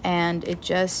 and it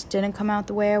just didn't come out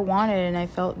the way I wanted, and I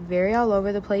felt very all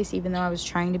over the place, even though I was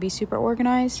trying to be super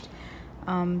organized.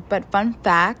 But fun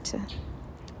fact,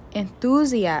 why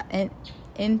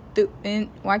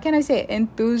can't I say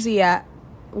it?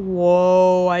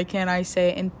 Why can't I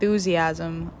say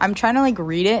enthusiasm? I'm trying to like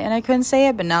read it and I couldn't say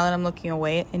it, but now that I'm looking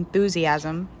away,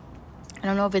 enthusiasm. I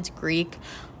don't know if it's Greek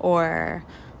or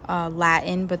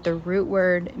Latin, but the root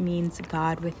word means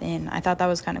God within. I thought that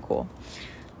was kind of cool.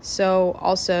 So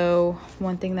also,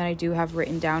 one thing that I do have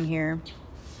written down here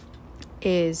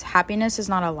is happiness is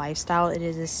not a lifestyle, it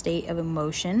is a state of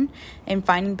emotion, and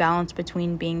finding balance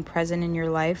between being present in your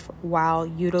life while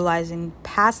utilizing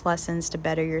past lessons to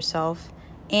better yourself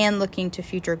and looking to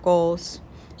future goals.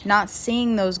 Not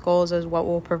seeing those goals as what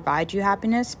will provide you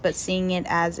happiness, but seeing it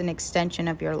as an extension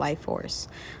of your life force,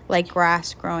 like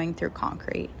grass growing through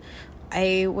concrete.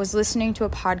 I was listening to a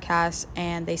podcast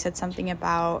and they said something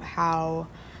about how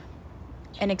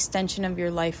an extension of your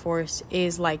life force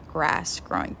is like grass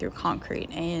growing through concrete,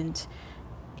 and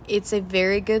it's a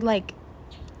very good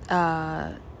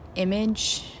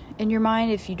image in your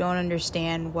mind if you don't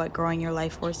understand what growing your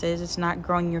life force is. It's not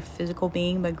growing your physical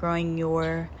being, but growing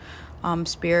your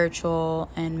spiritual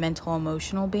and mental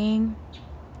emotional being,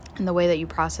 and the way that you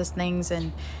process things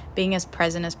and being as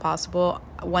present as possible.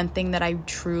 One thing that I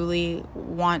truly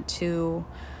want to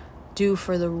do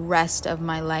for the rest of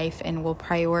my life and will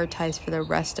prioritize for the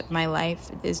rest of my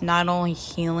life is not only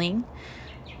healing,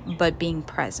 but being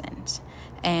present.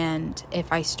 And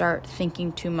if I start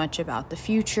thinking too much about the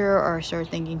future or start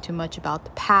thinking too much about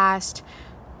the past,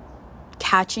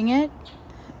 catching it,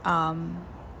 and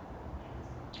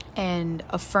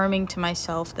affirming to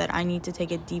myself that I need to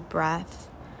take a deep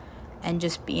breath and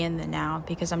just be in the now,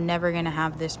 because I'm never going to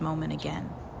have this moment again.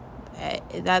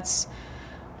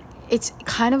 It's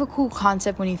kind of a cool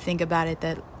concept when you think about it,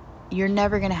 that you're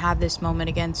never going to have this moment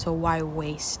again, so why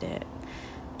waste it?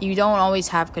 You don't always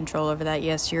have control over that.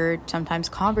 Yes, you're sometimes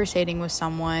conversating with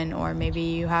someone, or maybe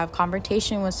you have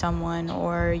confrontation with someone,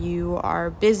 or you are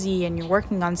busy and you're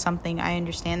working on something. I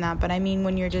understand that. But I mean,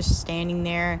 when you're just standing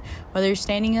there, whether you're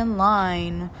standing in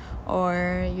line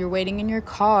or you're waiting in your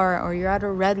car or you're at a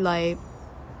red light,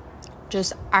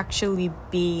 just actually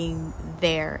being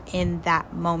there in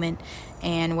that moment.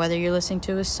 And whether you're listening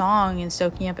to a song and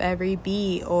soaking up every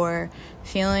beat, or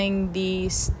feeling the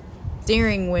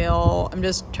steering wheel, I'm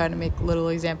just trying to make little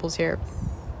examples here,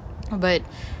 but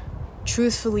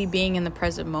truthfully being in the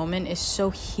present moment is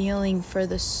so healing for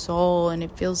the soul, and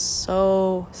it feels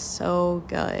so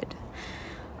good.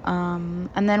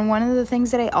 And then one of the things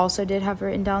that I also did have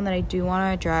written down that I do want to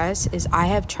address is I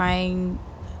have trying,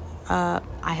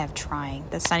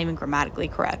 that's not even grammatically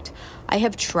correct. I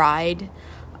have tried,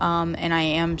 and I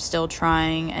am still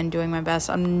trying and doing my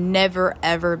best. I've never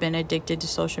ever been addicted to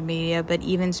social media, but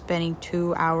even spending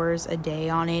 2 hours a day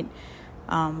on it,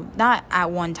 not at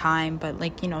one time, but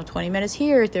 20 minutes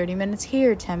here, 30 minutes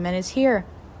here, 10 minutes here,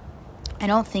 I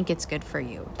don't think it's good for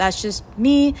you. That's just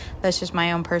me. That's just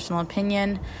my own personal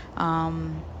opinion. But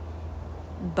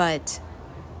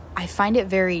I find it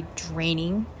very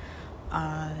draining.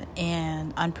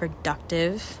 and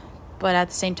unproductive. But at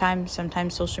the same time,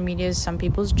 sometimes social media is some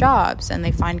people's jobs, and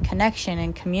they find connection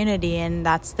and community, and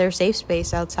that's their safe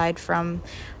space outside from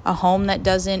a home that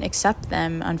doesn't accept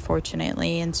them,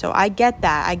 unfortunately. And so I get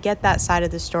that side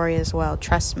of the story as well,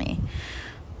 trust me.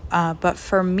 But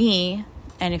for me,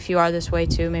 and if you are this way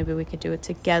too, maybe we could do it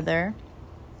together,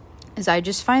 is I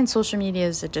just find social media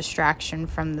as a distraction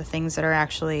from the things that are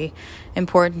actually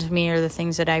important to me, or the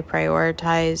things that I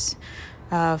prioritize.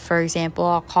 For example,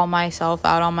 I'll call myself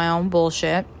out on my own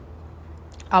bullshit.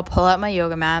 I'll pull out my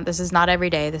yoga mat. This is not every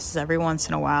day. This is every once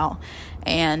in a while.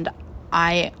 And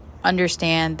I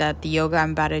understand that the yoga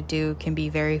I'm about to do can be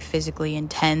very physically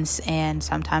intense and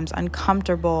sometimes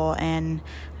uncomfortable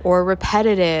or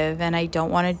repetitive, and I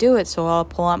don't want to do it. So I'll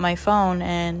pull out my phone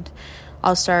and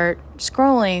I'll start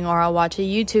scrolling, or I'll watch a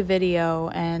YouTube video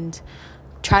and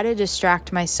try to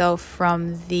distract myself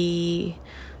from the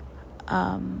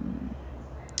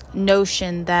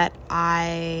notion that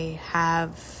I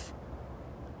have,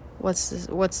 what's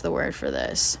the word for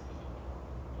this?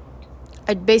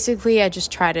 I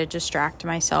just try to distract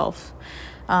myself.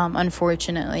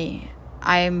 Unfortunately,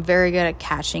 I am very good at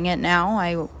catching it now.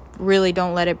 I really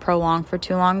don't let it prolong for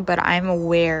too long, but I'm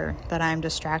aware that I'm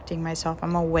distracting myself.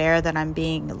 I'm aware that I'm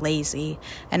being lazy,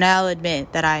 and I'll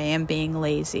admit that I am being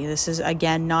lazy. This is,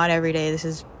 again, not every day. This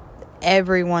is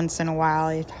every once in a while.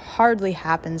 It hardly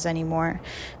happens anymore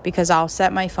because I'll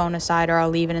set my phone aside, or I'll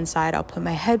leave it inside. I'll put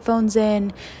my headphones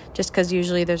in just because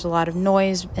usually there's a lot of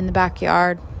noise in the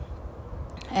backyard,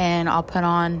 and I'll put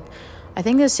on, I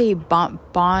think they say Bon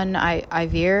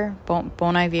Iver.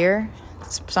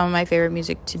 It's some of my favorite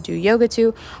music to do yoga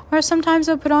to. Or sometimes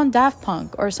I'll put on Daft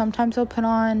Punk, or sometimes I'll put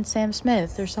on Sam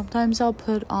Smith, or sometimes I'll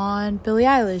put on Billie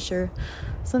Eilish, or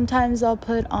sometimes I'll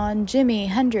put on Jimi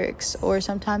Hendrix, or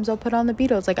sometimes I'll put on the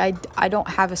Beatles. Like, I don't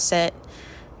have a set,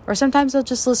 or sometimes I'll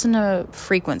just listen to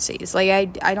frequencies. Like,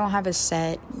 I don't have a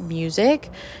set music.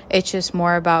 It's just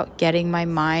more about getting my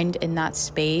mind in that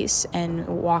space and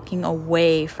walking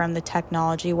away from the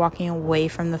technology, walking away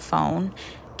from the phone,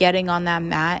 getting on that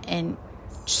mat, and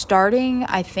starting,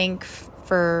 I think,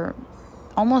 for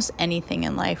almost anything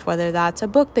in life, whether that's a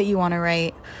book that you want to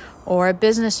write, or a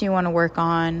business you want to work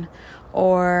on,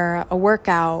 or a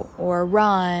workout, or a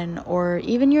run, or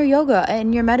even your yoga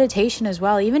and your meditation as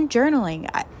well, even journaling.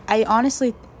 I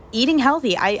honestly, eating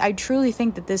healthy, I truly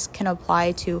think that this can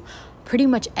apply to pretty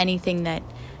much anything that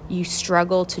you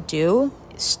struggle to do.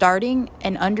 Starting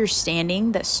and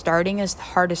understanding that starting is the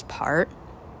hardest part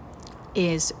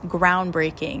is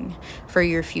groundbreaking for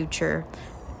your future.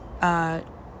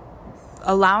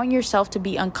 Allowing yourself to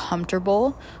be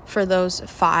uncomfortable for those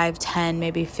 5, 10,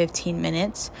 maybe 15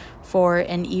 minutes for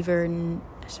an even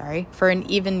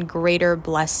greater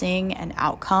blessing and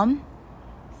outcome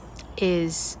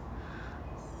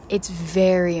it's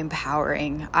very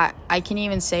empowering. I can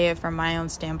even say it from my own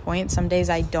standpoint. Some days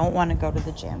I don't want to go to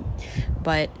the gym,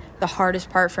 but the hardest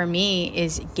part for me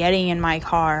is getting in my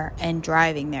car and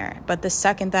driving there. But the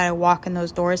second that I walk in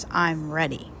those doors, I'm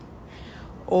ready.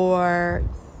 Or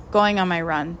going on my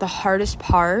run. The hardest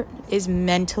part is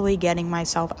mentally getting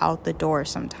myself out the door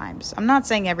sometimes. I'm not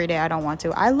saying every day I don't want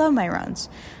to. I love my runs.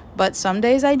 But some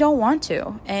days I don't want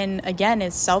to. And again,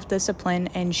 it's self-discipline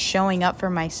and showing up for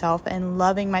myself and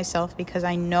loving myself, because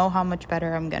I know how much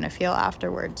better I'm going to feel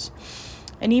afterwards.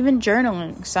 And even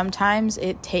journaling. Sometimes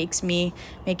it takes me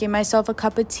making myself a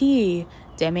cup of tea,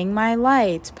 dimming my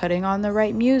lights, putting on the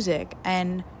right music,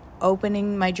 and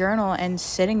opening my journal and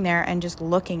sitting there and just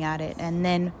looking at it, and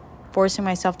then forcing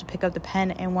myself to pick up the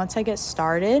pen. And once I get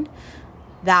started,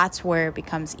 that's where it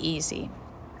becomes easy.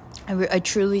 I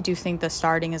truly do think that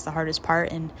starting is the hardest part,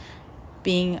 and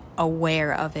being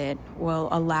aware of it will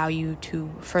allow you to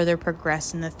further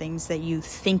progress in the things that you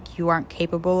think you aren't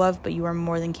capable of, but you are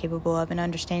more than capable of. And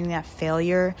understanding that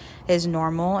failure is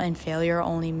normal, and failure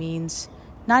only means,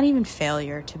 not even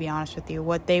failure, to be honest with you,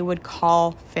 what they would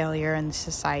call failure in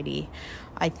society,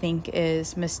 I think,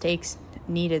 is mistakes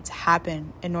needed to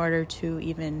happen in order to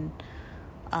even,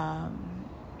 let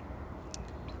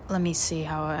me see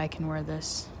how I can word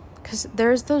this. Because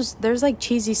there's like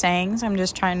cheesy sayings, I'm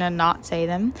just trying to not say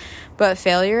them, but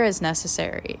failure is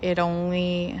necessary. It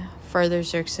only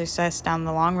furthers your success down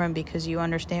the long run, because you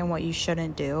understand what you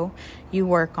shouldn't do, you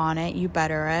work on it, you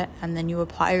better it, and then you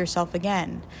apply yourself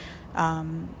again.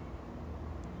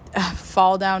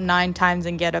 Fall down 9 times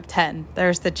and get up 10.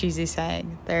 There's the cheesy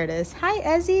saying. There it is. Hi,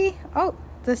 Ezzy. Oh,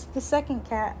 this the second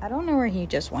cat. I don't know where he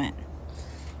just went.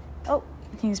 Oh,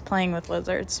 he's playing with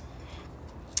lizards.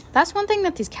 That's one thing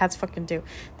that these cats fucking do.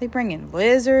 They bring in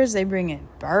lizards, they bring in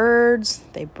birds,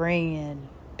 they bring in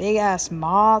big ass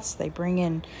moths. They bring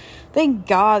in, thank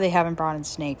God they haven't brought in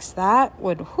snakes. That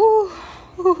would, whoo.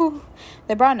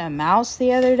 They brought in a mouse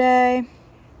the other day.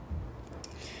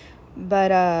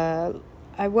 But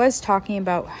I was talking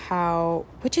about how,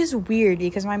 which is weird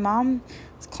because my mom's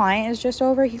client is just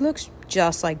over. He looks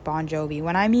just like Bon Jovi.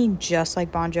 When I mean just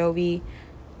like Bon Jovi,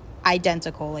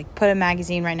 identical. Like, put a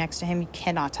magazine right next to him, you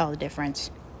cannot tell the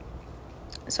difference.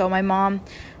 So my mom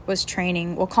was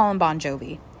training, we'll call him Bon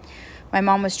Jovi. My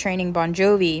mom was training Bon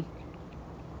Jovi.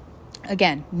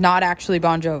 Again, not actually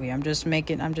Bon Jovi. I'm just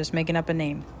making up a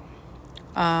name.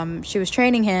 She was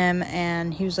training him,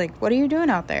 and he was like, "What are you doing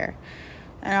out there?"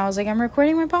 And I was like, "I'm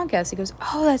recording my podcast." He goes,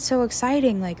 "Oh, that's so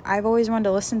exciting. Like, I've always wanted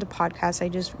to listen to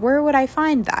podcasts. Where would I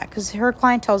find that?" Because her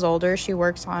clientele's older. She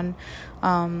works on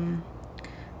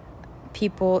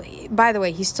people. By the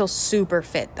way, he's still super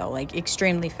fit, though. Like,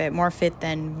 extremely fit. More fit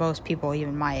than most people,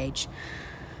 even my age.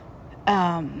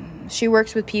 She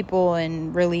works with people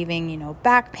in relieving,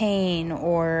 back pain,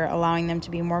 or allowing them to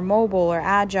be more mobile or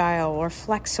agile or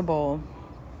flexible.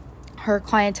 Her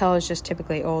clientele is just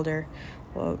typically older,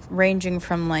 ranging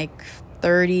from like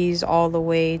 30s all the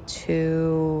way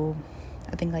to,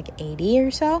 I think, like 80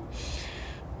 or so.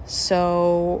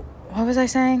 So what was I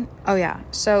saying? Oh yeah.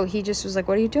 So he just was like,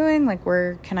 "What are you doing? Like,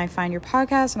 where can I find your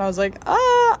podcast?" And I was like,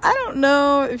 I don't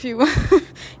know if you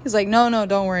he's like, no,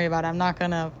 don't worry about it. I'm not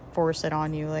gonna force it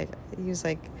on you. Like, he was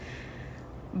like,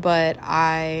 "But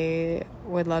I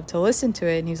would love to listen to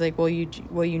it." And he's like, will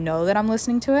you know that I'm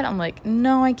listening to it? I'm like,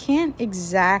 "No, I can't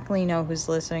exactly know who's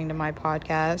listening to my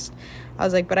podcast." I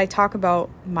was like, "But I talk about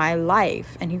my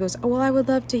life." And he goes, "Oh, well, I would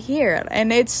love to hear it."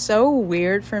 And it's so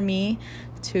weird for me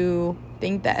to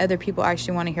think that other people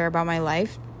actually want to hear about my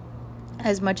life.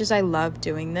 As much as I love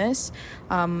doing this,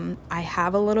 I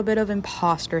have a little bit of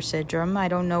imposter syndrome. I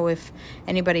don't know if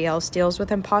anybody else deals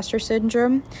with imposter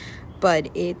syndrome, but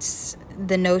it's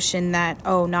the notion that,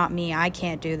 oh, not me, I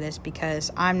can't do this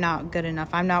because I'm not good enough,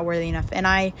 I'm not worthy enough. And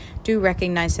I do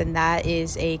recognize that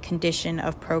is a condition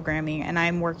of programming, and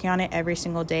I'm working on it every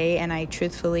single day. And I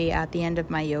truthfully, at the end of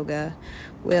my yoga,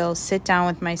 will sit down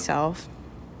with myself,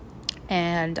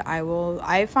 and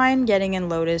I find getting in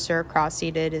lotus or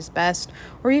cross-seated is best,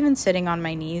 or even sitting on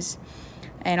my knees,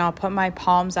 and I'll put my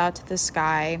palms out to the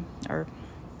sky, or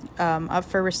up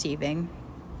for receiving.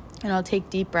 And I'll take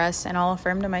deep breaths, and I'll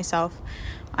affirm to myself,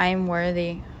 I am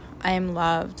worthy, I am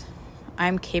loved, I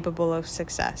am capable of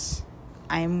success.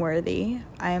 I am worthy,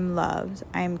 I am loved,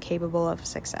 I am capable of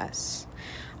success.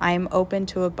 I am open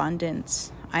to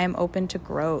abundance, I am open to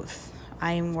growth,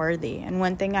 I am worthy. And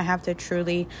one thing I have to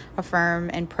truly affirm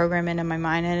and program into my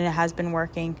mind, and it has been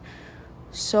working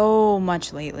so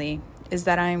much lately, is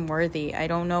that I am worthy. I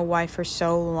don't know why for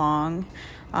so long,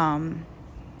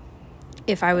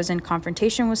 if I was in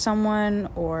confrontation with someone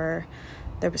or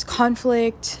there was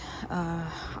conflict,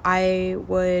 I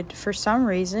would, for some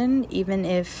reason, even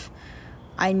if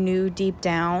I knew deep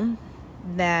down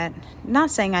that, not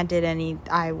saying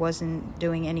I wasn't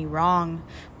doing any wrong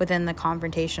within the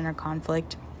confrontation or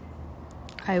conflict,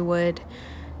 I would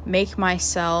make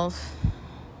myself,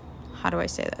 how do I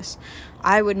say this?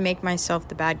 I would make myself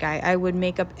the bad guy. I would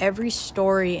make up every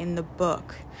story in the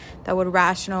book that would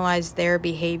rationalize their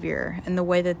behavior and the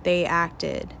way that they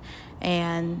acted,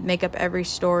 and make up every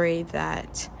story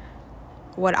that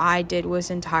what I did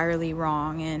was entirely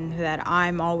wrong, and that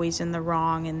I'm always in the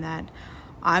wrong, and that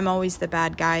I'm always the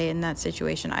bad guy in that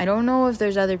situation. I don't know if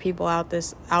there's other people out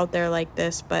there like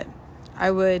this, but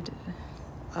I would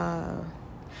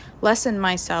lessen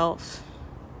myself,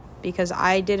 because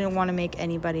I didn't want to make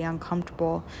anybody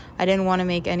uncomfortable. I didn't want to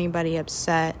make anybody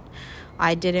upset.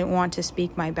 I didn't want to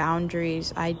speak my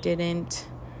boundaries. I didn't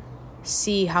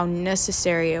see how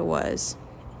necessary it was.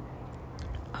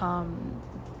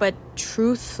 But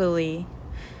truthfully,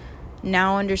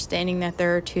 now understanding that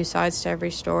there are two sides to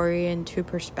every story and two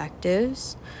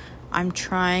perspectives, I'm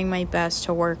trying my best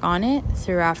to work on it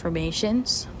through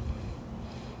affirmations.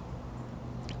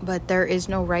 But there is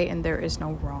no right and there is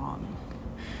no wrong.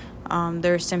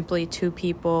 There are simply two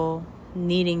people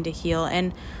needing to heal.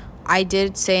 And I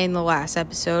did say in the last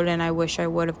episode, and I wish I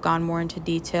would have gone more into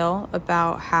detail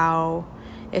about how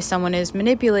if someone is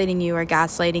manipulating you or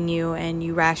gaslighting you, and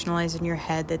you rationalize in your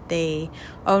head that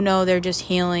they're just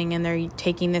healing and they're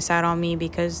taking this out on me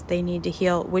because they need to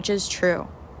heal, which is true.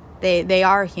 They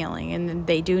are healing and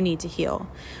they do need to heal,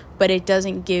 but it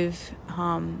doesn't give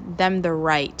them the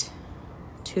right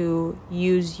to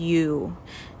use you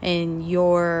and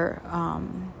your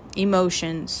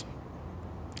emotions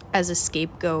as a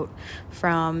scapegoat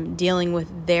from dealing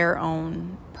with their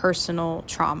own personal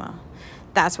trauma.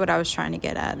 that's what I was trying to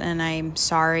get at. And I'm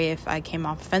sorry if I came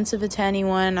off offensive to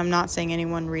anyone. I'm not saying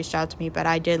anyone reached out to me, but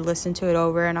I did listen to it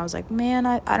over, and I was like, man,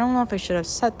 I don't know if I should have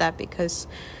said that, because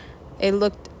it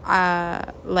looked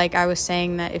like I was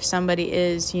saying that if somebody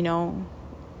is,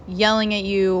 yelling at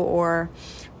you or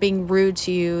being rude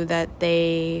to you, that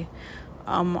they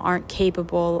aren't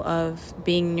capable of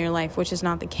being in your life, which is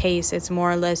not the case. It's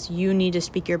more or less you need to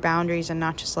speak your boundaries and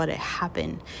not just let it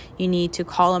happen. You need to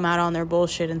call them out on their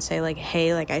bullshit and say, like,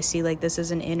 hey, like, I see, like, this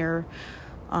is an inner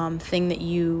thing that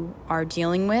you are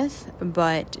dealing with,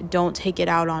 but don't take it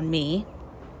out on me.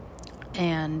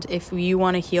 And if you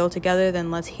want to heal together,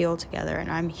 then let's heal together,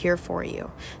 and I'm here for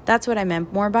you. That's what I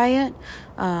meant more by it.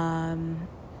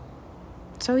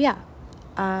 So yeah,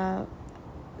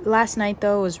 last night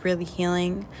though was really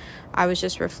healing. I was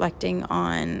just reflecting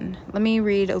on, let me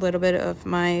read a little bit of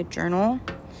my journal.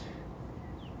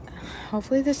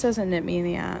 Hopefully this doesn't nip me in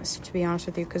the ass, to be honest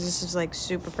with you, because this is like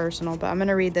super personal, but I'm going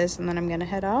to read this and then I'm going to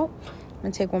head out. I'm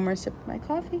going to take one more sip of my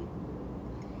coffee.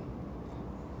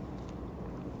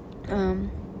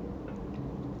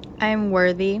 I am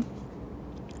worthy,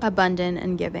 abundant,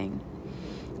 and giving.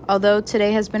 Although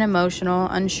today has been emotional,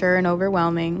 unsure, and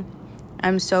overwhelming,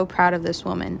 I'm so proud of this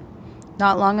woman.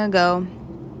 Not long ago,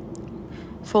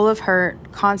 full of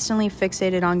hurt, constantly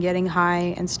fixated on getting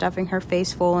high and stuffing her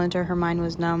face full until her mind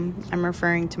was numb. I'm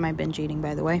referring to my binge eating,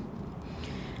 by the way.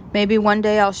 Maybe one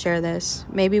day I'll share this.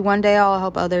 Maybe one day I'll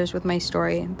help others with my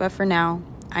story. But for now,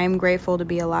 I am grateful to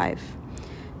be alive.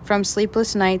 From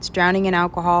sleepless nights, drowning in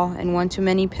alcohol and one too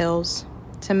many pills,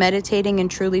 to meditating and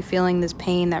truly feeling this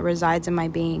pain that resides in my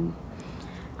being.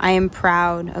 I am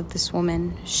proud of this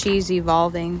woman. She's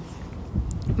evolving,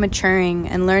 maturing,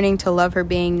 and learning to love her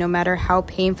being no matter how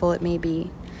painful it may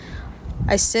be.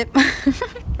 I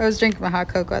was drinking my hot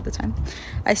cocoa at the time.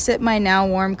 I sip my now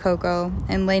warm cocoa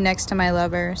and lay next to my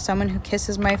lover, someone who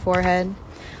kisses my forehead,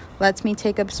 lets me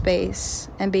take up space,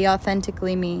 and be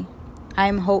authentically me. I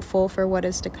am hopeful for what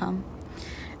is to come.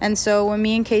 And so when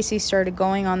me and Casey started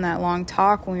going on that long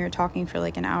talk, when we were talking for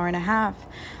like an hour and a half,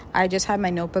 I just had my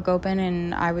notebook open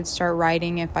and I would start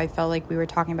writing if I felt like we were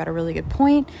talking about a really good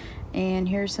point. And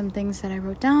here's some things that I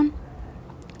wrote down.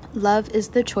 Love is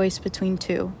the choice between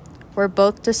two, where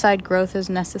both decide growth is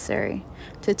necessary,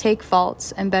 to take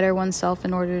faults and better oneself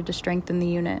in order to strengthen the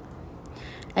unit.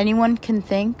 Anyone can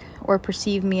think or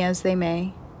perceive me as they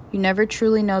may. You never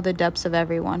truly know the depths of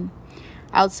everyone.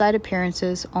 Outside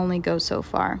appearances only go so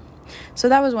far. So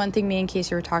that was one thing me and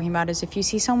Casey were talking about, is if you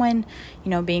see someone,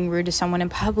 being rude to someone in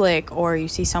public, or you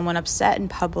see someone upset in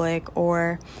public,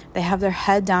 or they have their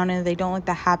head down and they don't look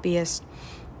the happiest,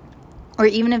 or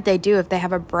even if they do, if they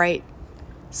have a bright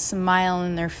smile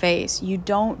in their face, you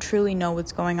don't truly know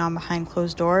what's going on behind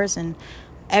closed doors. And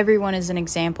everyone is an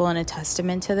example and a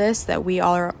testament to this, that we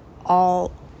are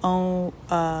all on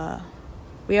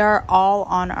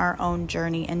our own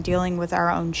journey and dealing with our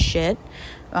own shit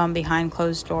behind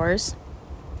closed doors.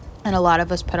 And a lot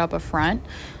of us put up a front,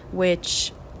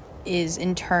 which is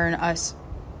in turn us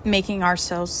making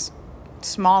ourselves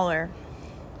smaller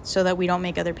so that we don't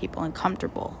make other people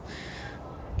uncomfortable.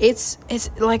 It's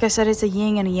like I said, it's a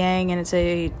yin and a yang, and it's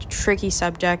a tricky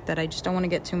subject that I just don't want to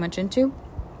get too much into.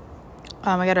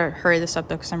 I gotta hurry this up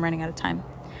though, because I'm running out of time.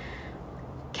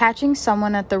 Catching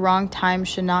someone at the wrong time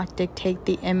should not dictate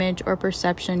the image or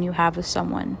perception you have of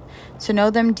someone. To know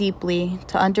them deeply,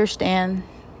 to understand,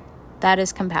 that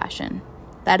is compassion.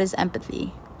 That is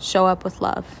empathy. Show up with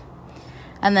love.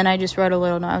 And then I just wrote a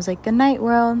little note. I was like, good night,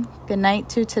 world. Good night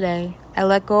to today. I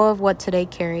let go of what today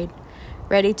carried.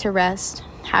 Ready to rest.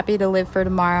 Happy to live for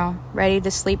tomorrow. Ready to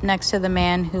sleep next to the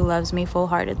man who loves me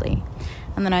full-heartedly.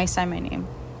 And then I signed my name.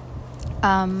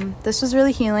 This was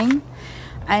really healing.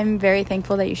 I'm very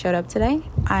thankful that you showed up today.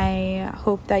 I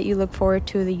hope that you look forward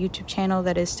to the YouTube channel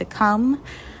that is to come.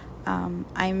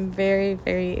 I'm very,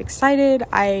 very excited.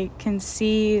 I can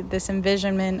see this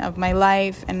envisionment of my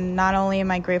life, and not only am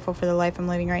I grateful for the life I'm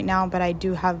living right now, but I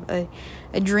do have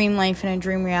a dream life and a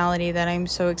dream reality that I'm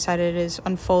so excited is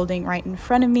unfolding right in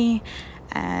front of me.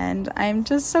 And I'm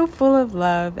just so full of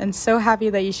love and so happy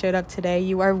that you showed up today.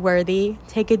 You are worthy.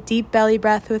 Take a deep belly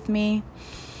breath with me.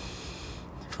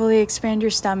 Fully expand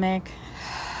your stomach.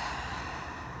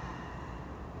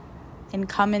 And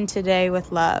come in today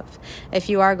with love. If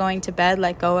you are going to bed,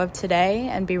 let go of today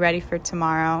and be ready for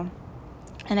tomorrow.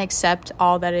 And accept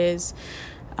all that is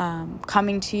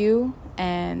coming to you,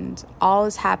 and all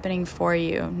is happening for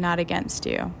you, not against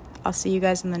you. I'll see you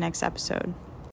guys in the next episode.